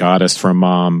have a goddess for a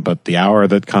mom, but the hour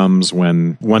that comes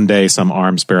when one day some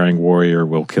arms-bearing warrior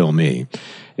will kill me."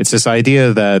 It's this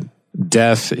idea that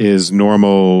death is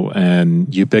normal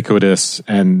and ubiquitous,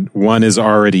 and one is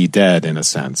already dead in a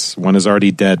sense. One is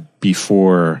already dead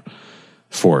before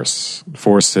force.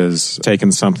 Force has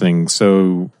taken something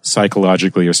so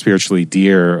psychologically or spiritually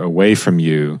dear away from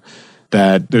you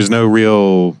that there's no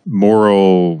real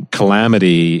moral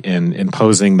calamity in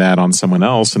imposing that on someone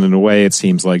else. And in a way, it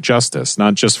seems like justice.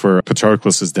 Not just for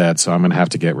Patroclus is dead, so I'm going to have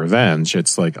to get revenge.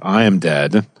 It's like, I am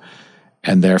dead,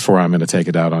 and therefore I'm going to take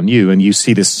it out on you. And you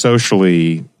see this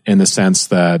socially in the sense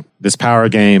that this power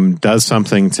game does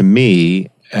something to me,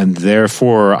 and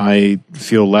therefore I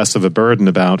feel less of a burden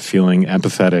about feeling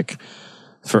empathetic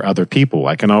for other people.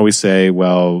 I can always say,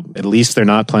 well, at least they're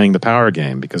not playing the power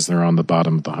game because they're on the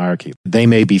bottom of the hierarchy. They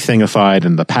may be thingified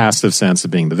in the passive sense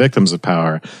of being the victims of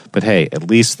power, but hey,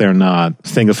 at least they're not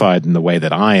thingified in the way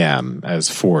that I am as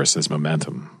force, as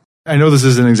momentum. I know this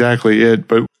isn't exactly it,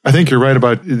 but I think you're right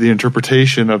about the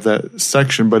interpretation of that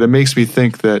section, but it makes me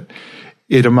think that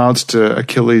it amounts to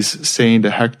Achilles saying to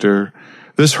Hector,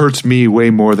 this hurts me way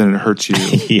more than it hurts you.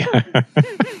 Yeah.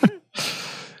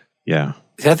 Yeah.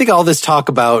 I think all this talk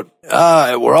about,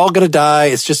 we're all going to die,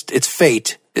 it's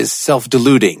fate, is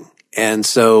self-deluding. And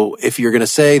so if you're going to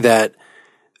say that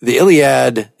the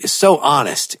Iliad is so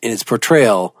honest in its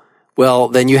portrayal, well,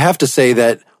 then you have to say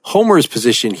that Homer's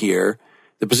position here,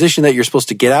 the position that you're supposed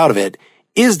to get out of it,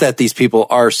 is that these people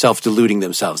are self-deluding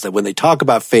themselves, that when they talk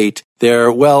about fate,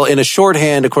 they're, well, in a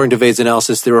shorthand, according to Weil's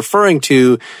analysis, they're referring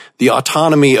to the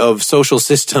autonomy of social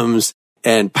systems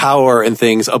and power and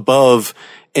things above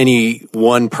any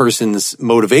one person's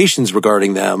motivations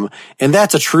regarding them. And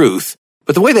that's a truth.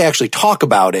 But the way they actually talk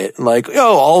about it, like,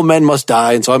 oh, all men must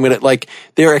die. And so I'm going to, like,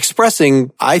 they're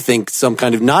expressing, I think, some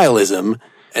kind of nihilism.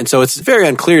 And so it's very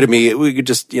unclear to me. We could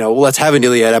just, let's have an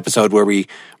Iliad episode where we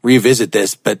revisit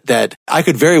this, but that I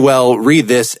could very well read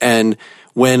this, and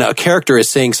when a character is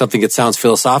saying something that sounds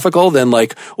philosophical, then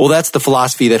like, well, that's the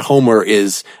philosophy that Homer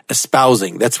is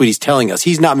espousing. That's what he's telling us.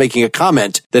 He's not making a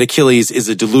comment that Achilles is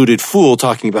a deluded fool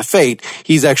talking about fate.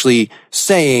 He's actually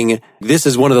saying this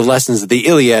is one of the lessons of the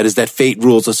Iliad, is that fate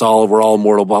rules us all. We're all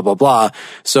mortal, blah, blah, blah.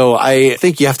 So I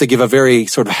think you have to give a very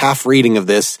sort of half reading of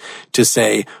this to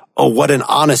say, oh, what an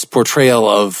honest portrayal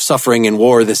of suffering and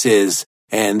war this is.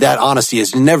 And that honesty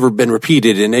has never been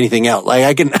repeated in anything else. Like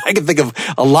I can think of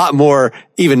a lot more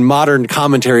even modern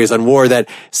commentaries on war that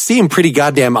seem pretty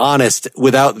goddamn honest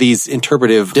without these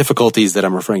interpretive difficulties that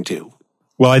I'm referring to.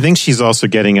 Well, I think she's also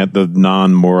getting at the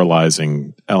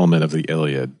non-moralizing element of the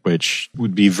Iliad, which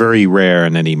would be very rare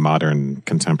in any modern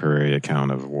contemporary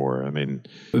account of war. I mean,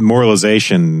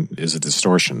 moralization is a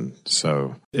distortion.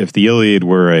 So if the Iliad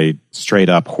were a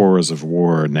straight-up horrors of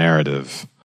war narrative,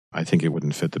 I think it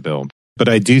wouldn't fit the bill. But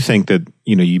I do think that,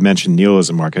 you mentioned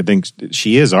nihilism, Mark. I think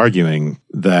she is arguing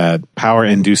that power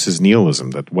induces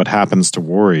nihilism, that what happens to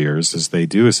warriors is they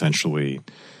do essentially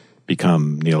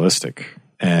become nihilistic.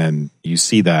 And you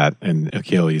see that in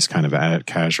Achilles' kind of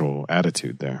casual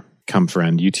attitude there. Come,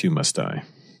 friend, you too must die.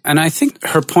 And I think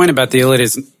her point about the Iliad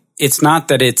is, it's not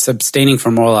that it's abstaining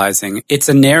from moralizing. It's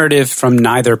a narrative from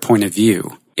neither point of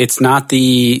view. It's not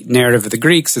the narrative of the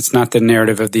Greeks. It's not the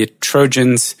narrative of the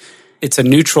Trojans. It's a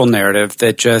neutral narrative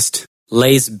that just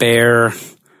lays bare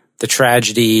the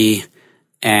tragedy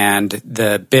and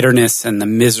the bitterness and the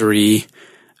misery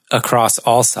across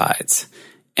all sides.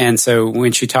 And so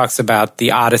when she talks about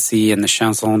the Odyssey and the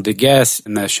Chanson de Guest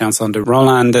and the Chanson de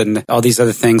Roland and all these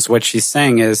other things, what she's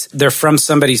saying is they're from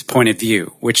somebody's point of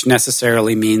view, which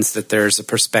necessarily means that there's a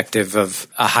perspective of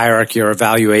a hierarchy or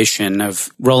evaluation of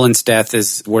Roland's death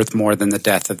is worth more than the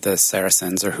death of the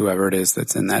Saracens or whoever it is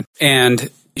that's in that. And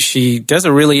she does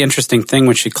a really interesting thing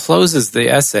when she closes the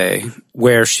essay,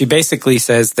 where she basically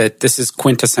says that this is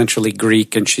quintessentially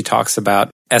Greek, and she talks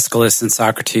about Aeschylus and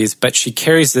Socrates, but she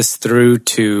carries this through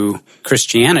to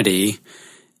Christianity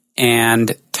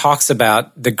and talks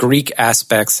about the Greek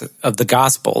aspects of the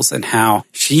Gospels and how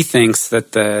she thinks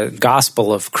that the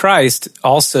Gospel of Christ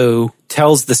also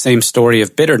tells the same story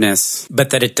of bitterness,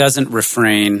 but that it doesn't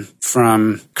refrain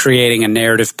from creating a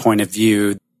narrative point of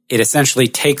view. It essentially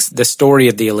takes the story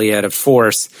of the Iliad of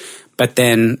force, but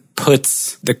then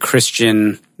puts the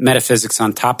Christian metaphysics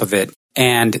on top of it.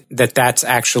 And that's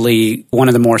actually one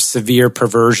of the more severe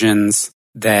perversions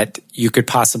that you could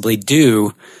possibly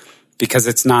do, because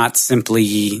it's not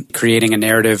simply creating a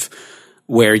narrative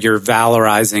where you're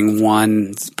valorizing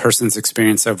one person's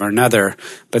experience over another,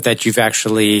 but that you've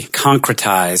actually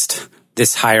concretized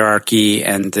this hierarchy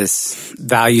and this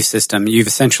value system. You've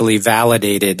essentially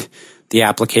validated the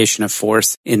application of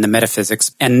force in the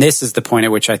metaphysics. And this is the point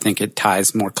at which I think it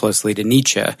ties more closely to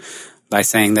Nietzsche, by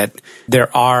saying that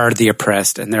there are the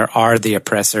oppressed and there are the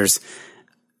oppressors,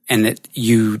 and that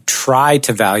you try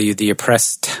to value the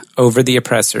oppressed over the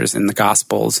oppressors in the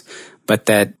Gospels, but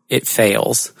that it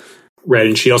fails. Right.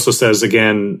 And she also says,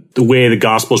 again, the way the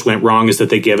Gospels went wrong is that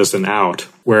they give us an out,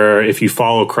 where if you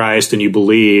follow Christ and you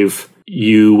believe,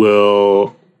 you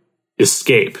will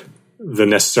escape the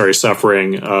necessary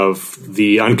suffering of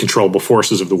the uncontrollable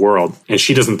forces of the world. And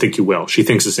she doesn't think you will. She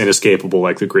thinks it's inescapable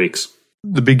like the Greeks.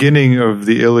 The beginning of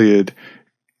the Iliad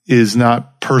is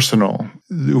not personal.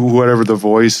 Whatever the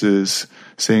voice is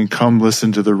saying, come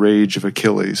listen to the rage of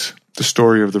Achilles, the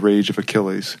story of the rage of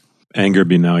Achilles. Anger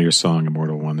be now your song,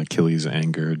 immortal one. Achilles'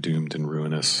 anger, doomed and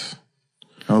ruinous.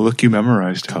 Oh, look, you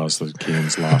memorized it. Cause the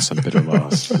king's loss and bitter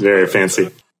loss. Very fancy.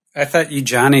 I thought you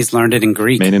Johnnies learned it in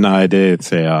Greek. Menin aide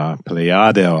thea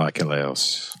pleiadeo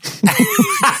Achilleos.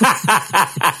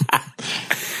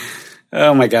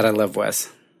 Oh my God, I love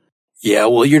Wes. Yeah,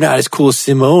 well, you're not as cool as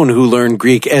Simone, who learned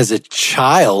Greek as a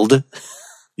child.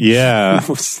 Yeah.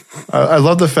 I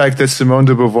love the fact that Simone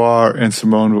de Beauvoir and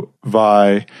Simone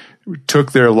Weil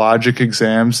took their logic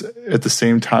exams at the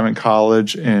same time in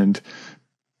college, and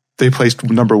they placed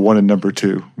number 1 and number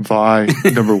 2. Weil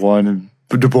number 1 and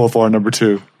de Beauvoir number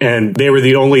 2. And they were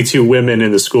the only 2 women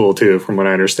in the school too, from what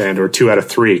I understand, or 2 out of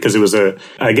 3, because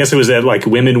I guess it was that like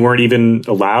women weren't even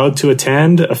allowed to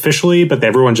attend officially, but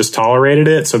everyone just tolerated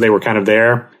it. So they were kind of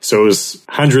there. So it was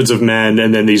hundreds of men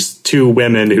and then these 2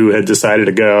 women who had decided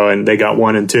to go, and they got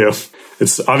 1 and 2.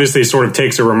 It's obviously sort of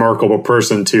takes a remarkable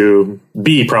person to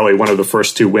be probably one of the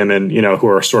first 2 women, who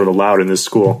are sort of allowed in this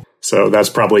school. So that's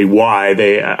probably why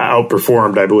they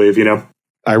outperformed, I believe,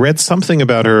 I read something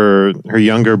about her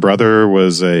younger brother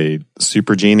was a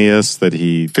super genius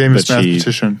famous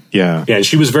mathematician. Yeah. Yeah, and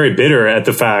she was very bitter at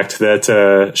the fact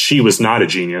that she was not a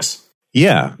genius.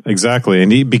 Yeah, exactly.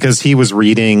 And because he was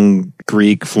reading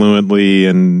Greek fluently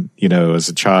and, as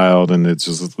a child, and it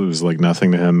was like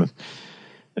nothing to him,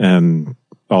 and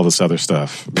all this other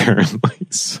stuff, apparently.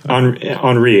 So.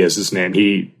 Henri is his name.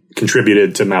 He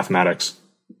contributed to mathematics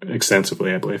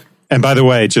extensively, I believe. And by the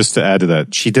way, just to add to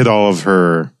that, she did all of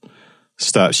her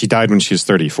stuff. She died when she was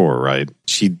 34, right?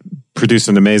 She produced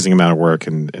an amazing amount of work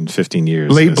in 15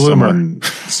 years. Late bloomer.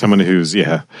 Someone who's,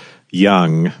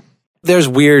 young. There's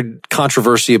weird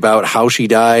controversy about how she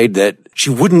died, that she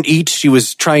wouldn't eat. She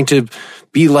was trying to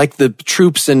be like the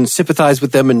troops and sympathize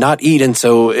with them and not eat. And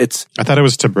so I thought it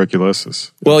was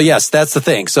tuberculosis. Well, yes, that's the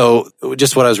thing. So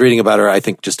just what I was reading about her, I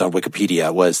think just on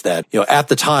Wikipedia, was that, at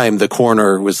the time, the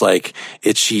coroner was like,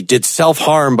 she did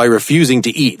self-harm by refusing to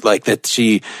eat, like that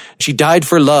she died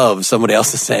for love, somebody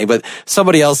else is saying. But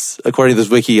somebody else, according to this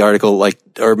wiki article,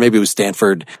 or maybe it was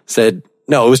Stanford, said,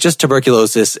 no, it was just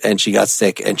tuberculosis and she got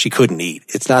sick and she couldn't eat.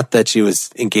 It's not that she was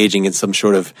engaging in some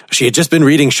she had just been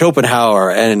reading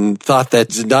Schopenhauer and thought that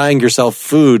denying yourself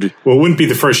food. Well, it wouldn't be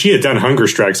the first. She had done hunger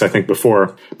strikes, I think,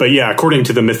 before. But yeah, according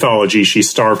to the mythology, she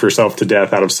starved herself to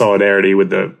death out of solidarity with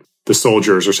the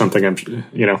soldiers or something.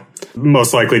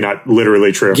 Most likely not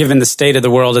literally true. Given the state of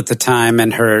the world at the time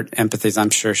and her empathies,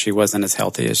 I'm sure she wasn't as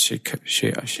healthy as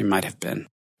she might have been.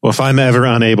 Well, if I'm ever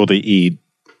unable to eat,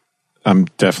 I'm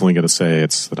definitely going to say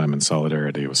it's that I'm in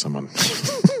solidarity with someone.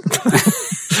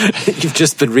 You've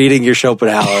just been reading your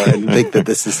Schopenhauer and think that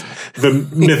this is the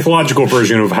mythological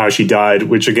version of how she died,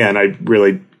 which again, I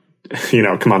really,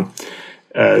 come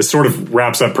on. Sort of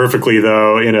wraps up perfectly,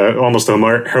 though, in almost a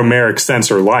Homeric sense,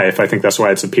 her life. I think that's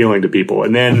why it's appealing to people.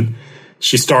 And then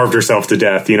she starved herself to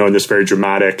death, in this very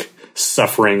dramatic,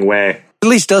 suffering way. At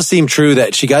least does seem true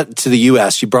that she got to the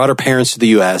U.S. She brought her parents to the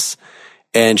U.S.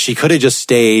 and she could have just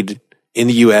stayed in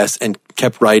the U.S. and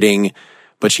kept writing,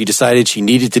 but she decided she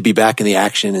needed to be back in the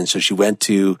action. And so she went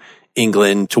to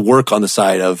England to work on the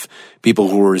side of people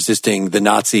who were resisting the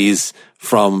Nazis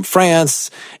from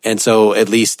France. And so at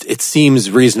least it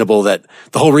seems reasonable that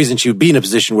the whole reason she would be in a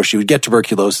position where she would get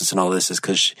tuberculosis and all this is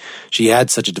because she had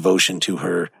such a devotion to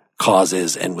her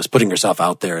causes and was putting herself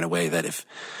out there in a way that if,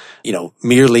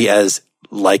 merely as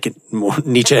like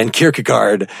Nietzsche and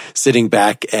Kierkegaard sitting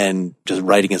back and just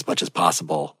writing as much as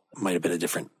possible might have been a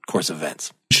different course of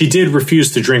events. She did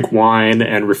refuse to drink wine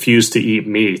and refuse to eat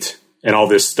meat and all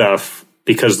this stuff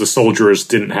because the soldiers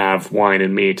didn't have wine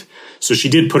and meat. So she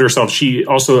did put herself, she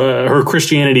also, her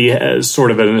Christianity has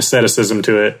sort of an asceticism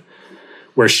to it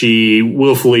where she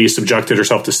willfully subjected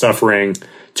herself to suffering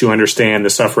to understand the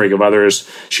suffering of others.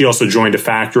 She also joined a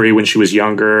factory when she was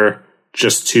younger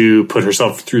just to put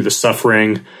herself through the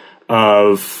suffering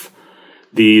of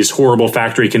these horrible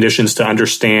factory conditions to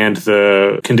understand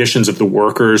the conditions of the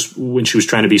workers when she was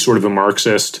trying to be sort of a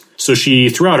Marxist. So she,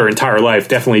 throughout her entire life,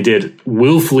 definitely did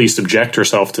willfully subject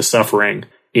herself to suffering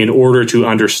in order to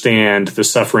understand the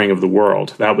suffering of the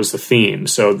world. That was the theme.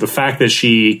 So the fact that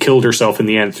she killed herself in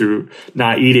the end through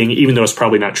not eating, even though it's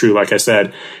probably not true, like I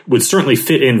said, would certainly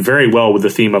fit in very well with the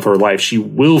theme of her life. She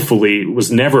willfully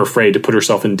was never afraid to put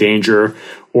herself in danger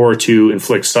or to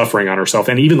inflict suffering on herself.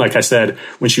 And even, like I said,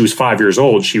 when she was 5 years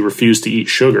old, she refused to eat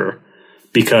sugar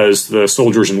because the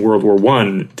soldiers in World War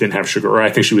I didn't have sugar, or I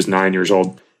think she was 9 years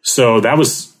old. So that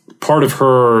was part of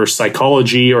her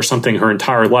psychology or something her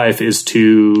entire life is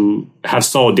to have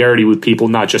solidarity with people,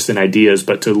 not just in ideas,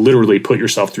 but to literally put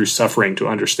yourself through suffering to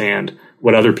understand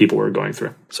what other people were going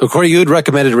through. So, Corey, you had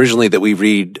recommended originally that we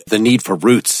read The Need for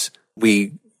Roots.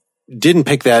 We didn't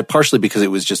pick that partially because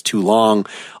it was just too long.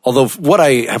 Although what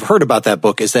I have heard about that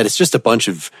book is that it's just a bunch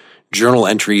of journal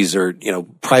entries or,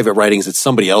 private writings that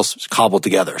somebody else cobbled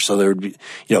together. So there would be,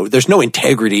 there's no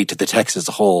integrity to the text as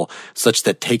a whole, such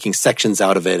that taking sections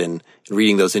out of it and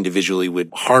reading those individually would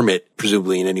harm it,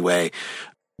 presumably in any way,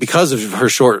 because of her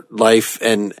short life.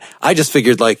 And I just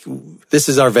figured this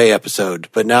is our Weil episode,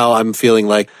 but now I'm feeling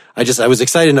like I was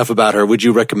excited enough about her. Would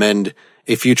you recommend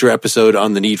a future episode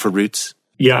on The Need for Roots?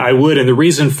 Yeah, I would. And the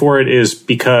reason for it is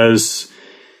because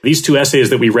these two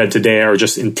essays that we read today are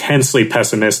just intensely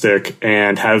pessimistic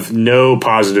and have no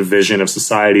positive vision of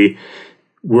society.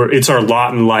 It's our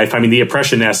lot in life. I mean, the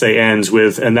oppression essay ends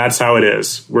with, and that's how it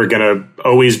is. We're going to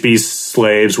always be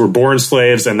slaves. We're born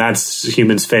slaves, and that's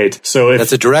human's fate. So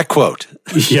that's a direct quote.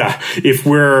 Yeah. If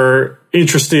we're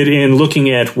interested in looking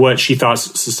at what she thought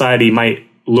society might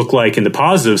look like in the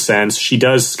positive sense, she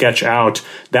does sketch out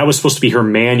that was supposed to be her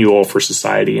manual for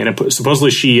society, and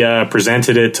supposedly she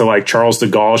presented it to Charles de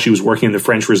Gaulle. She was working in the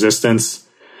French Resistance,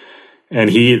 and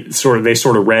they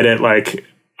sort of read it like,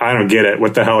 I don't get it.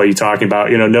 What the hell are you talking about?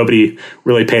 Nobody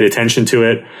really paid attention to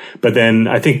it. But then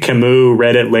I think Camus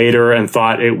read it later and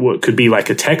thought it could be like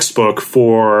a textbook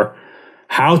for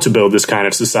how to build this kind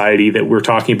of society that we're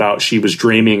talking about she was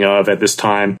dreaming of at this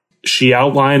time. She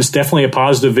outlines definitely a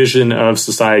positive vision of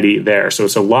society there. So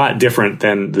it's a lot different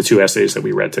than the two essays that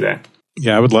we read today.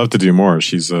 Yeah, I would love to do more.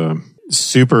 She's a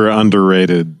super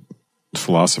underrated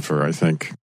philosopher, I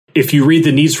think. If you read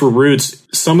The Needs for Roots,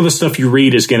 some of the stuff you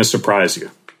read is going to surprise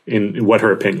you in what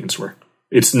her opinions were.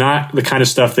 It's not the kind of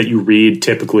stuff that you read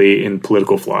typically in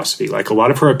political philosophy. A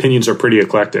lot of her opinions are pretty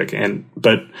eclectic,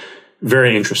 but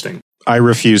very interesting. I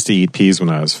refused to eat peas when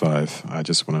I was 5. I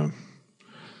just want to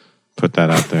put that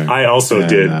out there. I also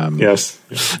did, yes.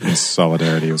 In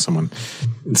solidarity with someone.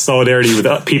 In solidarity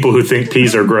with people who think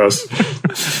peas are gross.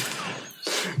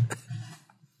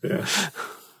 Yeah.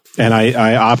 And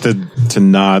I opted to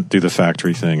not do the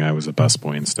factory thing. I was a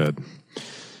busboy instead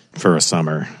for a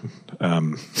summer.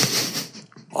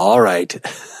 All right.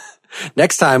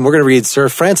 Next time, we're going to read Sir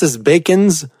Francis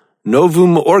Bacon's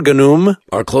Novum Organum.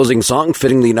 Our closing song,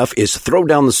 fittingly enough, is Throw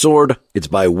Down the Sword. It's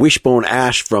by Wishbone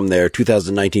Ash from their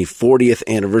 2019 40th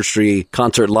anniversary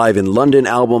concert live in London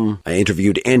album. I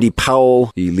interviewed Andy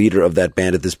Powell, the leader of that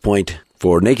band at this point,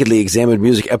 for Nakedly Examined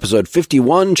Music episode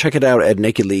 51. Check it out at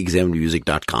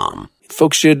nakedlyexaminedmusic.com.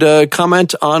 Folks should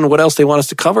comment on what else they want us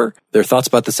to cover. Their thoughts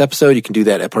about this episode, you can do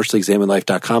that at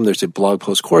partiallyexaminedlife.com. There's a blog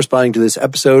post corresponding to this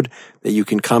episode that you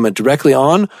can comment directly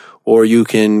on, or you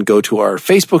can go to our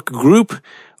Facebook group,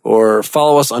 or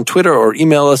follow us on Twitter, or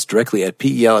email us directly at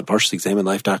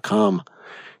pel@partiallyexaminedlife.com.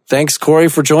 Thanks, Corey,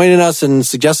 for joining us and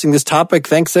suggesting this topic.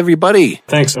 Thanks, everybody.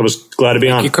 Thanks. I was glad to be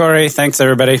on. Thank you, Corey. Thanks,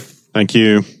 everybody. Thank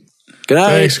you. Good night.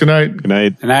 Thanks. Good night. Good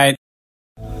night. Good night.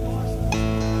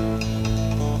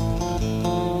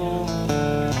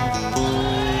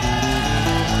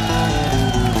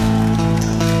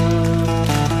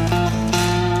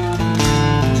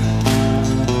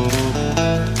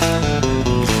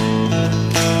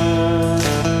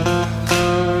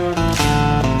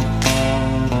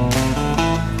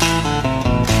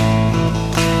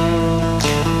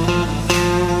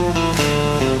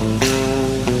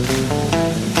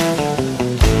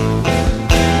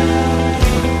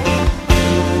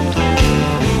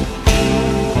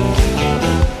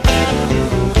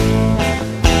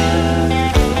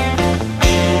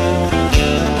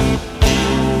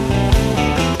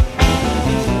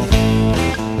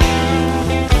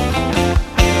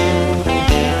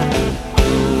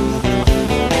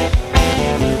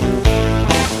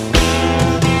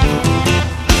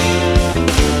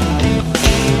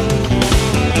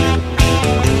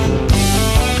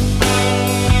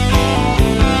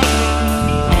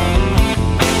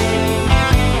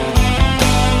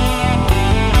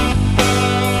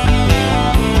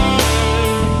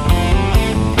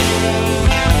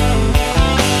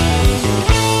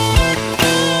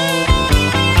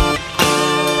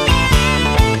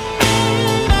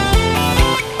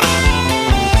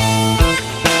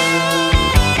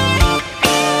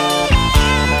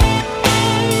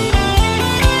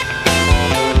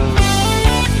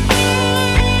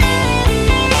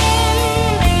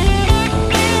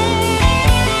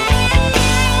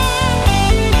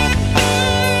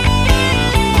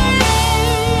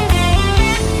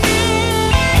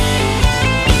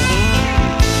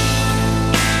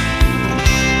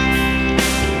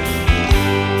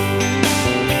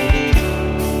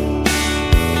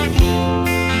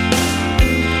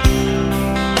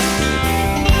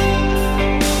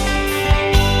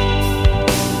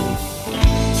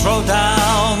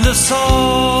 the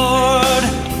sword,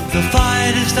 the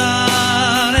fight is done.